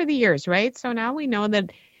lot over the years, right? So now we know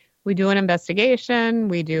that we do an investigation,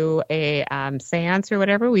 we do a seance or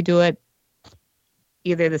whatever, we do it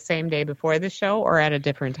either the same day before the show or at a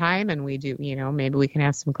different time. And we do, maybe we can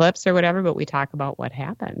have some clips or whatever, but we talk about what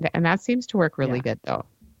happened. And that seems to work really good though,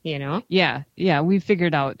 Yeah. We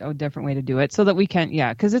figured out a different way to do it so that we can,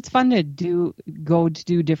 because it's fun to go to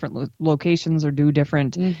do different locations or do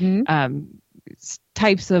different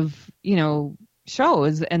types of,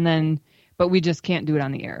 shows. And then, but we just can't do it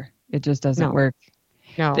on the air. It just doesn't work.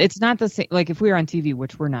 No, it's not the same. Like if we were on TV,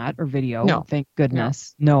 which we're not, or video, thank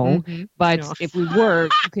goodness, no. But if we were,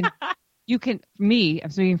 you can. Me, I'm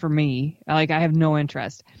speaking for me. Like I have no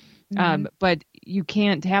interest, but you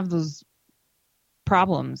can't have those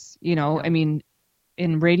problems. I mean,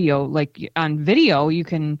 in radio, like on video, you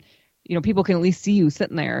can, people can at least see you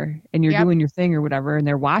sitting there and you're doing your thing or whatever, and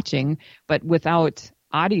they're watching. But without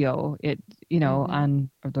audio, it, on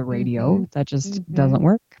the radio, that just doesn't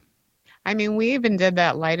work. I mean, we even did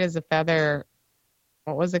that light as a feather.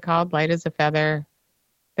 What was it called? Light as a feather,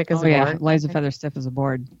 thick as a board. Light as a feather, stiff as a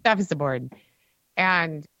board. Stiff as a board.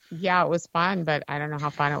 And it was fun, but I don't know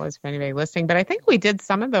how fun it was for anybody listening. But I think we did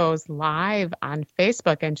some of those live on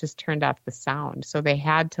Facebook and just turned off the sound. So they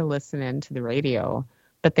had to listen into the radio,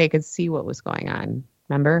 but they could see what was going on.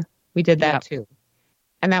 Remember? We did that too.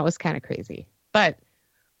 And that was kind of crazy. But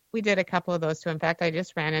we did a couple of those too. In fact, I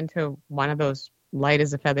just ran into one of those light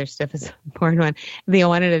as a feather, stiff as a board one. The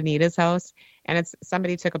one at Anita's house, and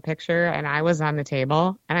somebody took a picture, and I was on the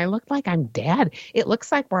table, and I looked like I'm dead. It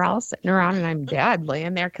looks like we're all sitting around, and I'm dead,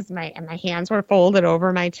 laying there because my hands were folded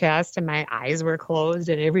over my chest, and my eyes were closed,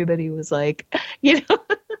 and everybody was like,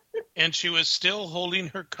 And she was still holding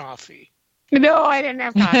her coffee. No, I didn't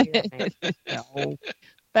have coffee. No.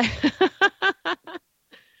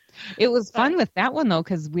 It was fun with that one though,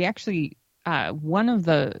 because we actually one of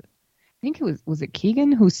the. I think it was it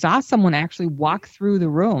Keegan who saw someone actually walk through the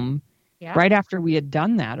room right after we had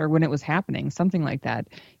done that, or when it was happening, something like that.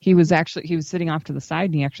 He was sitting off to the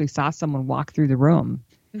side, and he actually saw someone walk through the room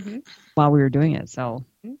while we were doing it. So,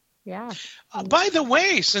 by the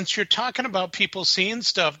way, since you're talking about people seeing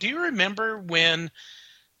stuff, do you remember when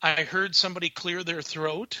I heard somebody clear their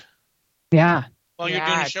throat? Yeah. While you're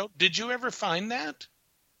doing a show, did you ever find that?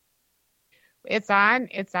 It's on.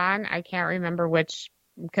 I can't remember which.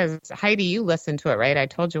 Because Heidi, you listened to it, right? I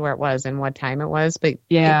told you where it was and what time it was, but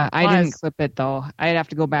I didn't clip it though. I'd have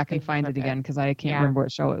to go back and find it again because I can't remember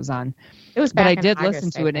what show it was on. It was, but I did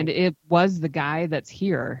listen to it, and it was the guy that's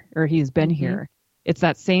here, or he's been here. It's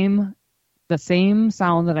the same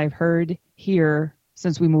sound that I've heard here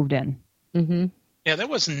since we moved in. Yeah, that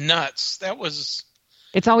was nuts.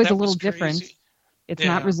 It's always a little different. It's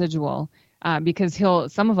not residual. Because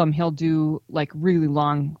some of them he'll do like really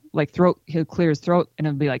long, like he'll clear his throat and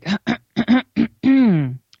it'll be like,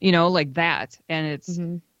 like that. And it's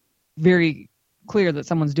very clear that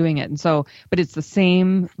someone's doing it. And so, but it's the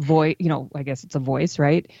same voice, I guess it's a voice,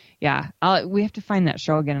 right? Yeah. We have to find that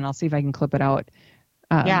show again, and I'll see if I can clip it out.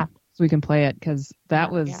 So we can play it. Cause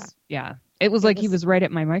that was, it was like he was right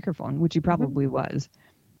at my microphone, which he probably was.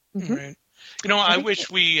 Right. I wish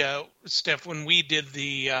we, Steph, when we did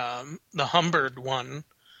the Humbird one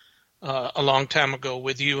a long time ago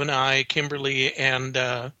with you and I, Kimberly, and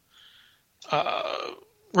Chris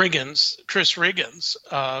Riggins,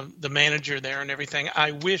 the manager there and everything,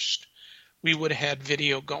 I wished we would have had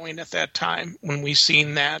video going at that time when we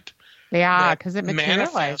seen that. Yeah, because it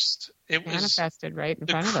materialized. It was manifested right in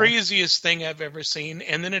front of us. The craziest thing I've ever seen,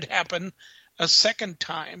 and then it happened a second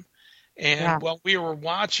time. And while we were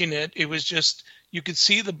watching it, it was just, you could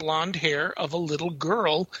see the blonde hair of a little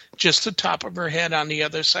girl just the top of her head on the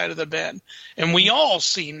other side of the bed. And we all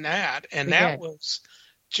seen that, and that was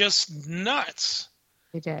just nuts.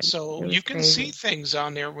 We did. So you can see things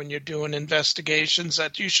on there when you're doing investigations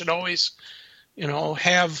that you should always,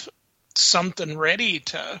 have something ready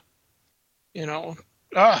to, it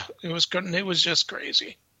was good. It was just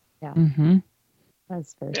crazy. Yeah. Mm-hmm.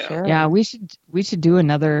 That's for sure. Yeah, we should do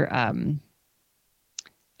another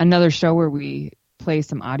show where we play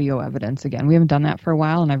some audio evidence again. We haven't done that for a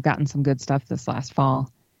while, and I've gotten some good stuff this last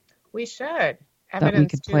fall. We should. That we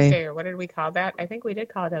Evidence could Tuesday, play. or what did we call that? I think we did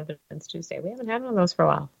call it Evidence Tuesday. We haven't had one of those for a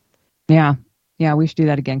while. Yeah, we should do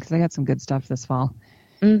that again because I got some good stuff this fall.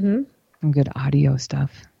 Mm-hmm. Some good audio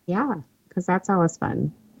stuff. Yeah, because that's always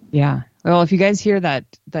fun. Yeah. Well, if you guys hear that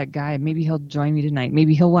guy, maybe he'll join me tonight.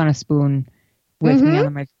 Maybe he'll want to spoon with me on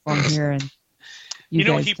the microphone here, and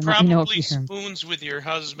he probably spoons with your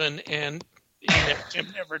husband, and Tim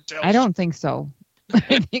never tells. I don't think so.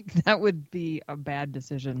 I think that would be a bad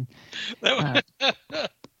decision.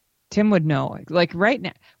 Tim would know. Like right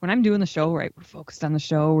now, when I'm doing the show, right, we're focused on the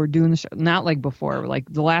show. We're doing the show, not like before.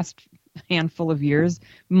 Like the last handful of years,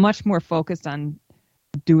 much more focused on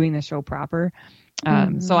doing the show proper.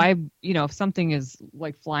 So I, if something is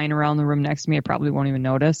like flying around the room next to me, I probably won't even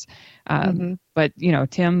notice. But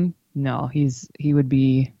Tim, no, he would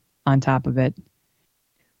be on top of it.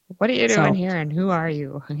 What are you doing here, and who are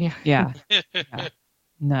you? Yeah.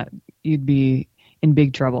 You'd be in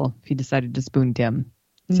big trouble if you decided to spoon Tim.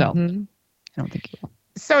 So I don't think you will.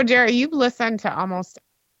 So Jerry, you've listened to almost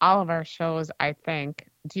all of our shows, I think.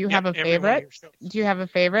 Do you have a favorite? Do you have a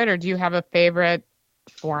favorite, or do you have a favorite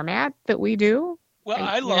format that we do? Well,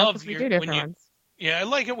 I love ones. Yeah, I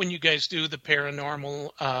like it when you guys do the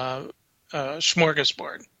paranormal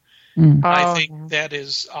smorgasbord. I think that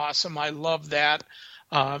is awesome. I love that.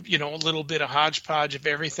 A little bit of hodgepodge of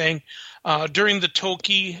everything. During the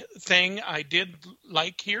Toki thing, I did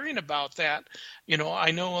like hearing about that.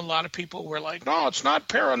 I know a lot of people were like, no, it's not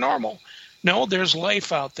paranormal. No, there's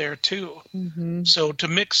life out there too. Mm-hmm. So to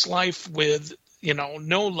mix life with,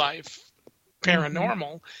 no life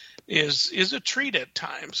paranormal is a treat at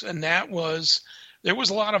times. And there was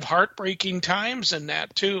a lot of heartbreaking times in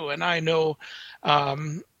that too. And I know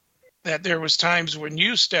that there was times when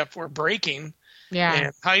you, Steph, were breaking. Yeah.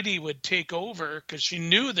 And Heidi would take over because she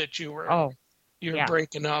knew that you were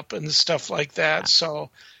breaking up and stuff like that. Yeah. So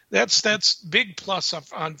that's big plus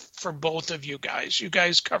for both of you guys. You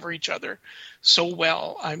guys cover each other so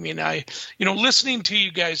well. I mean, listening to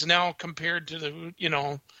you guys now compared to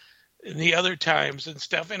the other times and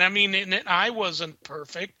stuff. And I mean, and I wasn't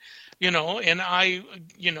perfect, and I,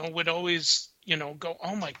 would always, go,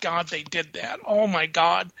 oh my God, they did that. Oh my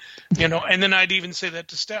God. And then I'd even say that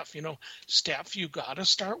to Steph, Steph, you got to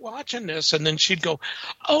start watching this. And then she'd go,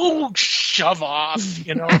 oh, shove off,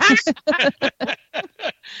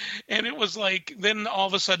 And it was like, then all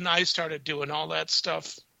of a sudden I started doing all that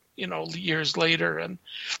stuff, years later. And,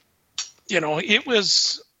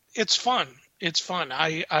 it's fun. It's fun.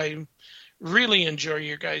 I really enjoy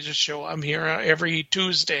your guys' show. I'm here every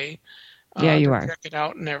Tuesday. Yeah, you are. Check it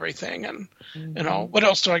out and everything. And, what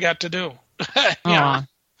else do I got to do?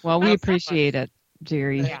 Well, we appreciate it,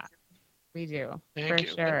 Jerry. Yeah, we do. Thank you.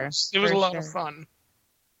 Sure. It was a lot of fun.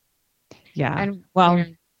 Yeah. And,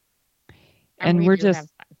 and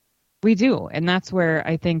we do. And that's where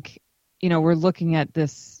I think, we're looking at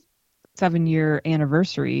this 7-year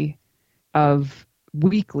anniversary of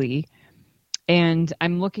weekly. And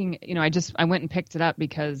I'm looking, I went and picked it up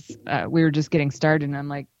because we were just getting started, and I'm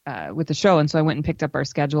like, with the show. And so I went and picked up our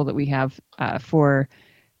schedule that we have for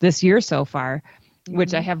this year so far,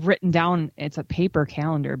 which I have written down. It's a paper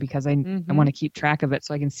calendar because I want to keep track of it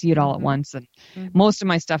so I can see it all at once. And most of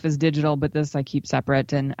my stuff is digital, but this I keep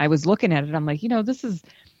separate. And I was looking at it. I'm like,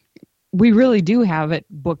 we really do have it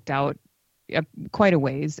booked out quite a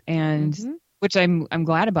ways, and which I'm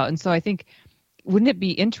glad about. And so I think, wouldn't it be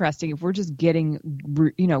interesting if we're just getting,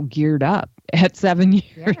 geared up at 7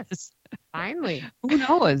 years? Yes, finally. Who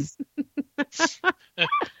knows?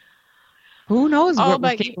 Who knows what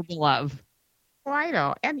we're capable of? Well, I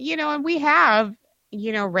know. And, and we have,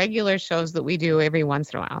 regular shows that we do every once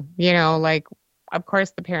in a while. Like, of course,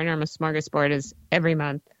 the Paranormal Smorgasbord is every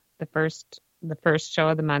month. The first show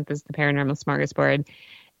of the month is the Paranormal Smorgasbord.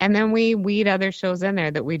 And then we weed other shows in there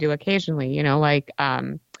that we do occasionally, like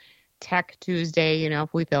Tech Tuesday,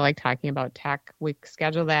 if we feel like talking about tech, we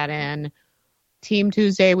schedule that in. Team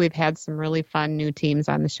Tuesday, we've had some really fun new teams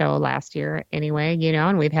on the show last year anyway,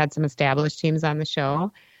 and we've had some established teams on the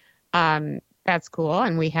show. That's cool.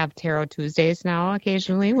 And we have Tarot Tuesdays now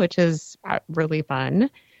occasionally, which is really fun.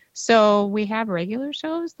 So we have regular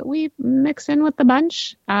shows that we mix in with the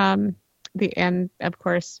bunch. And of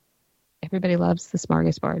course, everybody loves the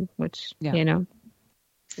Smorgasbord, which, we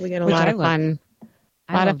get a lot of fun.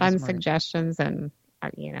 A lot of fun suggestions, and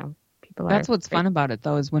people. That's what's fun about it,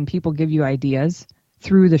 though, is when people give you ideas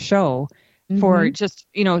through the show for just,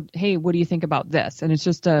 hey, what do you think about this? And it's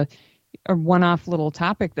just a one-off little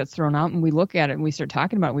topic that's thrown out, and we look at it and we start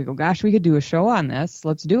talking about it. We go, gosh, we could do a show on this.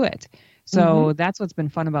 Let's do it. So that's what's been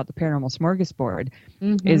fun about the Paranormal Smorgasbord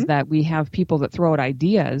is that we have people that throw out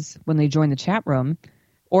ideas when they join the chat room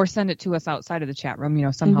or send it to us outside of the chat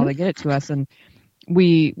room. Somehow they get it to us, and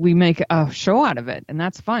we make a show out of it. And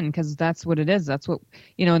that's fun because that's what it is. That's what,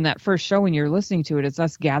 in that first show when you're listening to it, it's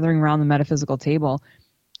us gathering around the metaphysical table.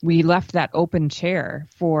 We left that open chair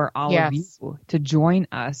for all of you to join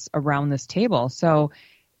us around this table. So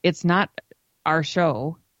it's not our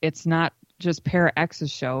show. It's not just Para X's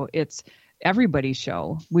show. It's everybody's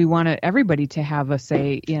show. We want everybody to have a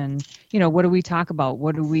say in, what do we talk about?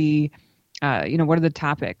 What do we, what are the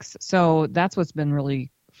topics? So that's what's been really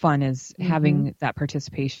fun is having that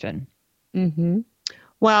participation.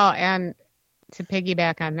 Well, and to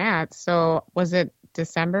piggyback on that, so was it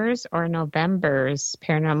December's or November's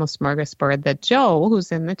Paranormal Smorgasbord that Joe,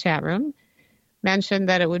 who's in the chat room, mentioned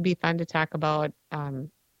that it would be fun to talk about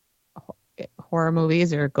horror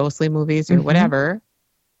movies or ghostly movies or whatever.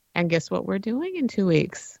 And guess what we're doing in 2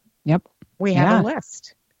 weeks? Yep. We have a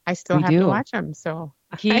list. I still have to watch them. So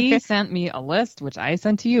he sent me a list, which I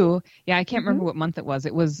sent to you. Yeah, I can't remember what month it was.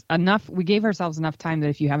 It was enough. We gave ourselves enough time that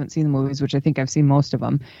if you haven't seen the movies, which I think I've seen most of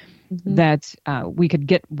them, that we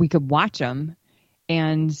could watch them.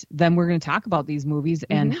 And then we're going to talk about these movies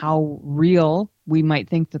and how real we might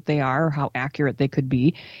think that they are, or how accurate they could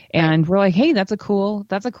be. And we're like, hey, that's a cool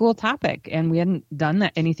topic. And we hadn't done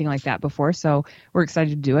anything like that before. So we're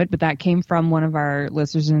excited to do it. But that came from one of our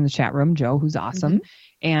listeners in the chat room, Joe, who's awesome.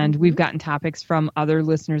 And we've gotten topics from other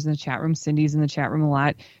listeners in the chat room. Cindy's in the chat room a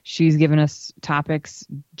lot. She's given us topics.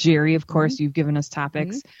 Jerry, of course, you've given us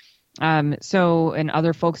topics. And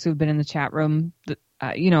other folks who've been in the chat room,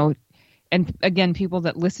 and again, people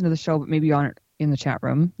that listen to the show but maybe aren't in the chat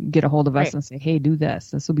room get a hold of us and say, hey, do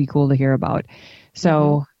this. This will be cool to hear about.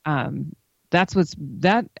 So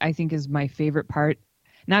that I think is my favorite part,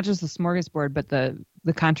 not just the smorgasbord, but the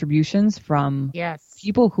contributions from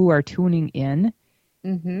people who are tuning in.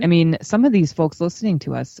 I mean, some of these folks listening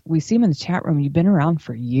to us, we see them in the chat room. You've been around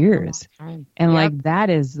for years. And like, that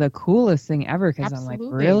is the coolest thing ever. Cause I'm like,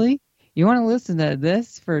 really? You want to listen to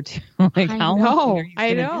this for how long are you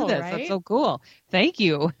going to do this? Right? That's so cool. Thank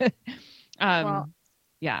you. So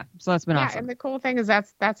that's been awesome. And the cool thing is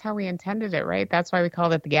that's how we intended it, right? That's why we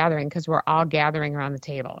called it the gathering, because we're all gathering around the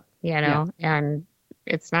table, and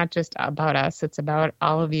it's not just about us, it's about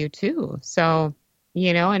all of you too. So,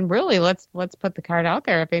 and really let's put the card out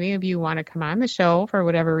there. If any of you want to come on the show for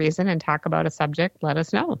whatever reason and talk about a subject, let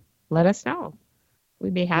us know.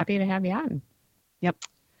 We'd be happy to have you on.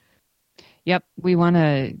 Yep. We want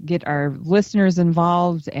to get our listeners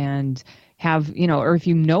involved and have, or if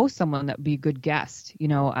you know someone that would be a good guest,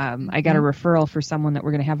 I got a referral for someone that we're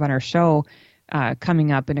going to have on our show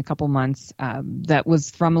coming up in a couple months that was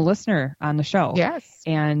from a listener on the show. Yes.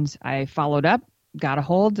 And I followed up, got a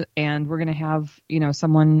hold, and we're going to have,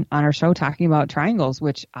 someone on our show talking about triangles,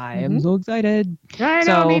 which I am so excited. I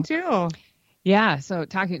know, me too. Yeah, so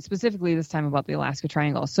talking specifically this time about the Alaska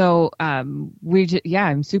Triangle. So I'm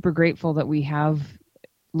super grateful that we have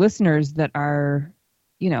listeners that are,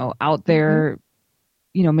 out there,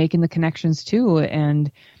 making the connections too.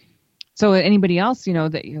 And so anybody else,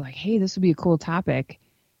 that you're like, hey, this would be a cool topic,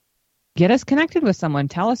 get us connected with someone.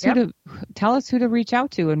 Tell us who to reach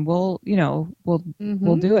out to, and we'll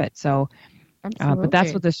do it. So, but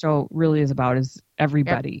that's what this show really is about, is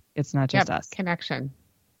everybody. It's not just us. Connection.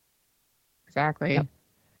 Exactly.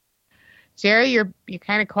 Jerry, you're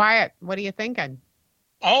kind of quiet. What are you thinking?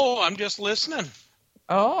 Oh, I'm just listening.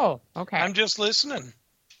 Oh, okay. I'm just listening.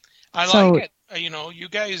 I like it. You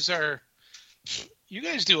guys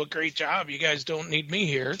do a great job. You guys don't need me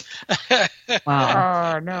here.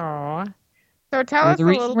 Wow. Oh, no. So tell us a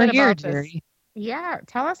little bit about this. Jerry. Yeah,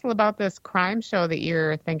 tell us about this crime show that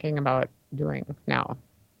you're thinking about doing now.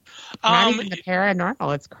 Not even the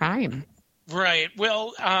paranormal, it's crime. Right.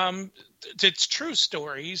 Well, it's true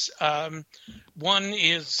stories. One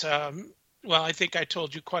is, I think I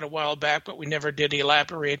told you quite a while back, but we never did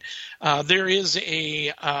elaborate. There is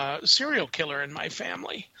a serial killer in my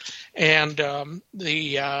family, and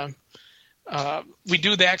we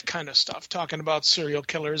do that kind of stuff, talking about serial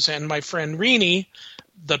killers. And my friend Renee,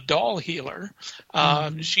 the doll healer,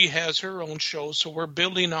 she has her own show, so we're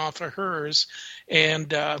building off of hers.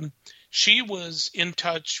 And she was in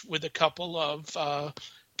touch with a couple of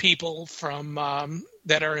people from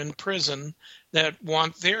that are in prison that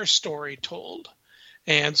want their story told,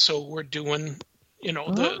 and so we're doing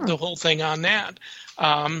the whole thing on that.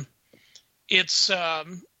 It's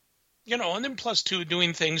and then plus two,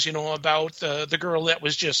 doing things, about the girl that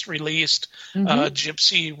was just released,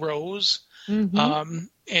 Gypsy Rose. Mm-hmm.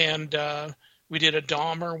 And we did a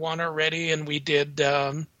Dahmer one already, and we did,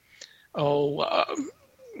 what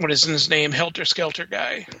is his name? Helter Skelter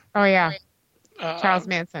guy. Oh, yeah. Charles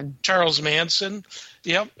Manson. Charles Manson.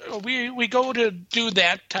 Yep. We go to do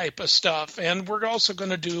that type of stuff. And we're also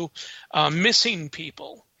going to do missing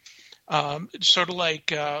people. Sort of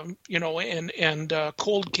like, and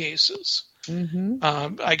cold cases. Mm-hmm.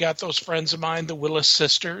 I got those friends of mine, the Willis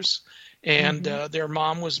sisters, and their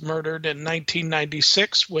mom was murdered in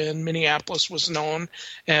 1996 when Minneapolis was known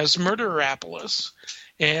as Murderapolis.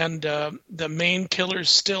 And the main killers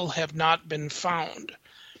still have not been found.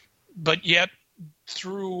 But yet,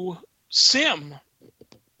 through SIM,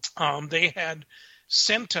 they had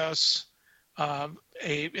sent us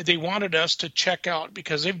they wanted us to check out,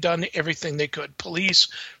 because they've done everything they could, police,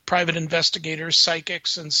 private investigators,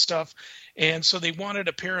 psychics and stuff. And so they wanted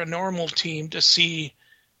a paranormal team to see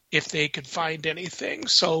if they could find anything.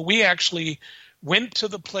 So we actually went to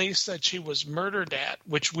the place that she was murdered at,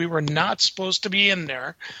 which we were not supposed to be in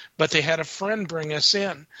there, but they had a friend bring us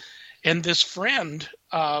in. And this friend,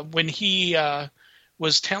 when he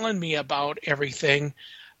was telling me about everything,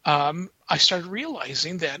 I started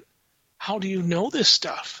realizing that, how do you know this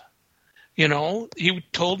stuff? He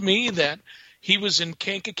told me that he was in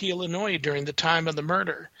Kankakee, Illinois during the time of the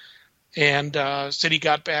murder, and said he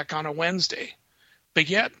got back on a Wednesday. But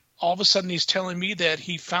yet, all of a sudden, he's telling me that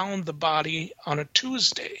he found the body on a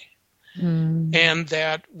Tuesday, and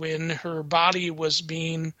that when her body was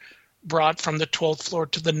being brought from the 12th floor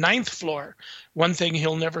to the 9th floor, one thing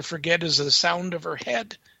he'll never forget is the sound of her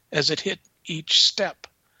head as it hit each step.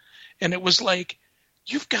 And it was like,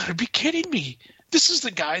 you've got to be kidding me. This is the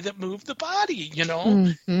guy that moved the body,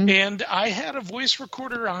 And I had a voice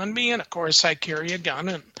recorder on me, and of course I carry a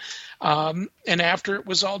gun. And after it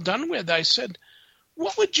was all done with, I said,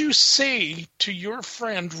 what would you say to your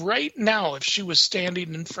friend right now if she was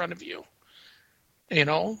standing in front of you?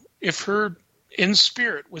 If her in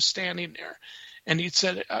spirit was standing there. And he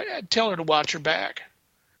said, I'd tell her to watch her back.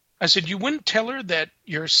 I said, you wouldn't tell her that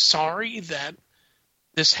you're sorry that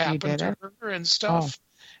this happened to her and stuff?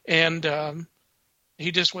 Oh. And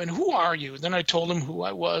he just went, who are you? Then I told him who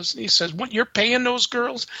I was. And he says, what, you're paying those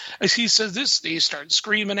girls? He says, he started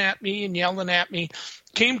screaming at me and yelling at me,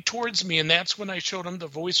 came towards me, and that's when I showed him the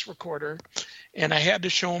voice recorder. And I had to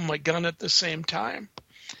show him my gun at the same time.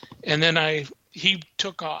 And then he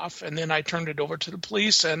took off, and then I turned it over to the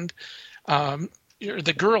police, and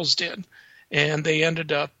the girls did. And they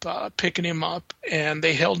ended up picking him up, and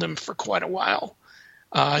they held him for quite a while.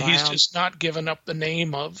 Wow. He's just not given up the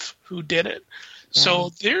name of who did it. Yeah.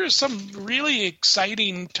 So there's some really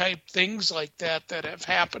exciting type things like that have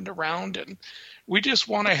happened around, and we just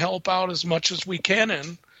want to help out as much as we can,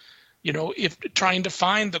 and if trying to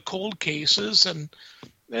find the cold cases and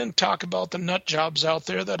then talk about the nut jobs out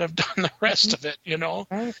there that have done the rest of it.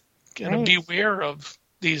 Right. Beware of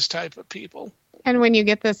these type of people. And when you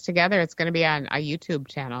get this together, it's going to be on a YouTube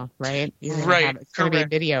channel, right? Right. It's going to be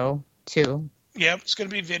video too. Yep, it's going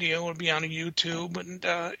to be video. It'll be on YouTube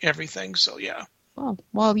and everything. So yeah.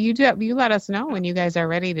 Well, you let us know when you guys are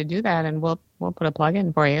ready to do that, and we'll put a plug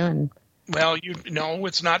in for you. And well,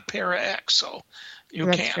 it's not Para X, so you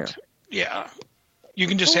can't. True. Yeah, you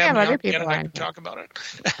can just have other people on and talk about it.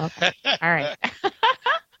 Okay. All right.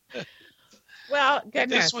 Well,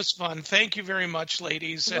 goodness. This was fun. Thank you very much,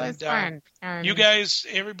 ladies. It was fun. You guys,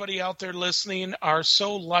 everybody out there listening, are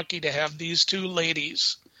so lucky to have these two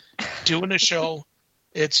ladies doing a show.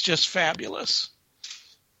 It's just fabulous.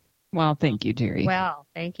 Well, thank you, Jerry. Well,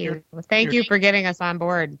 thank you. Thank you for getting us on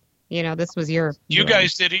board. This was your... You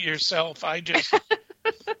guys did it yourself. I just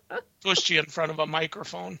pushed you in front of a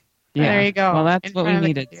microphone. Yeah. There you go. Well, that's what we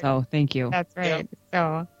needed, so thank you. That's right. Yep.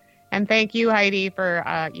 So... And thank you, Heidi, for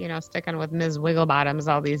sticking with Ms. Wigglebottoms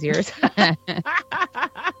all these years.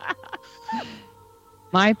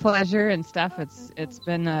 My pleasure and stuff. It's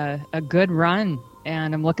been a good run,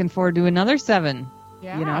 and I'm looking forward to another 7.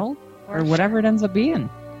 Yeah, or whatever it ends up being.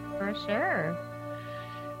 For sure.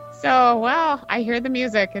 So, well, I hear the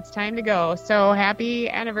music. It's time to go. So, happy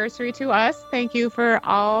anniversary to us. Thank you for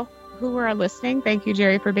all who are listening. Thank you,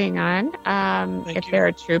 Jerry, for being on. If there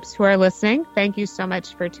are troops who are listening, thank you so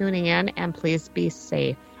much for tuning in, and please be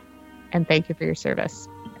safe. And thank you for your service.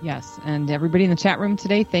 Yes, and everybody in the chat room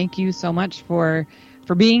today, thank you so much for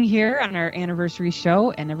being here on our anniversary show,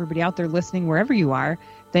 and everybody out there listening wherever you are.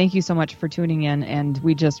 Thank you so much for tuning in, and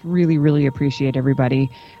we just really, really appreciate everybody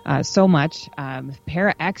so much.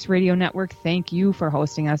 Para X Radio Network, thank you for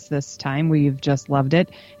hosting us this time. We've just loved it.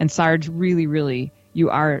 And Sarge, really, really You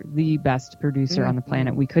are the best producer on the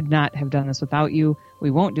planet. We could not have done this without you.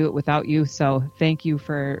 We won't do it without you. So thank you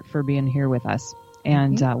for being here with us.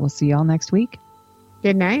 And we'll see you all next week.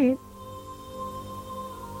 Good night.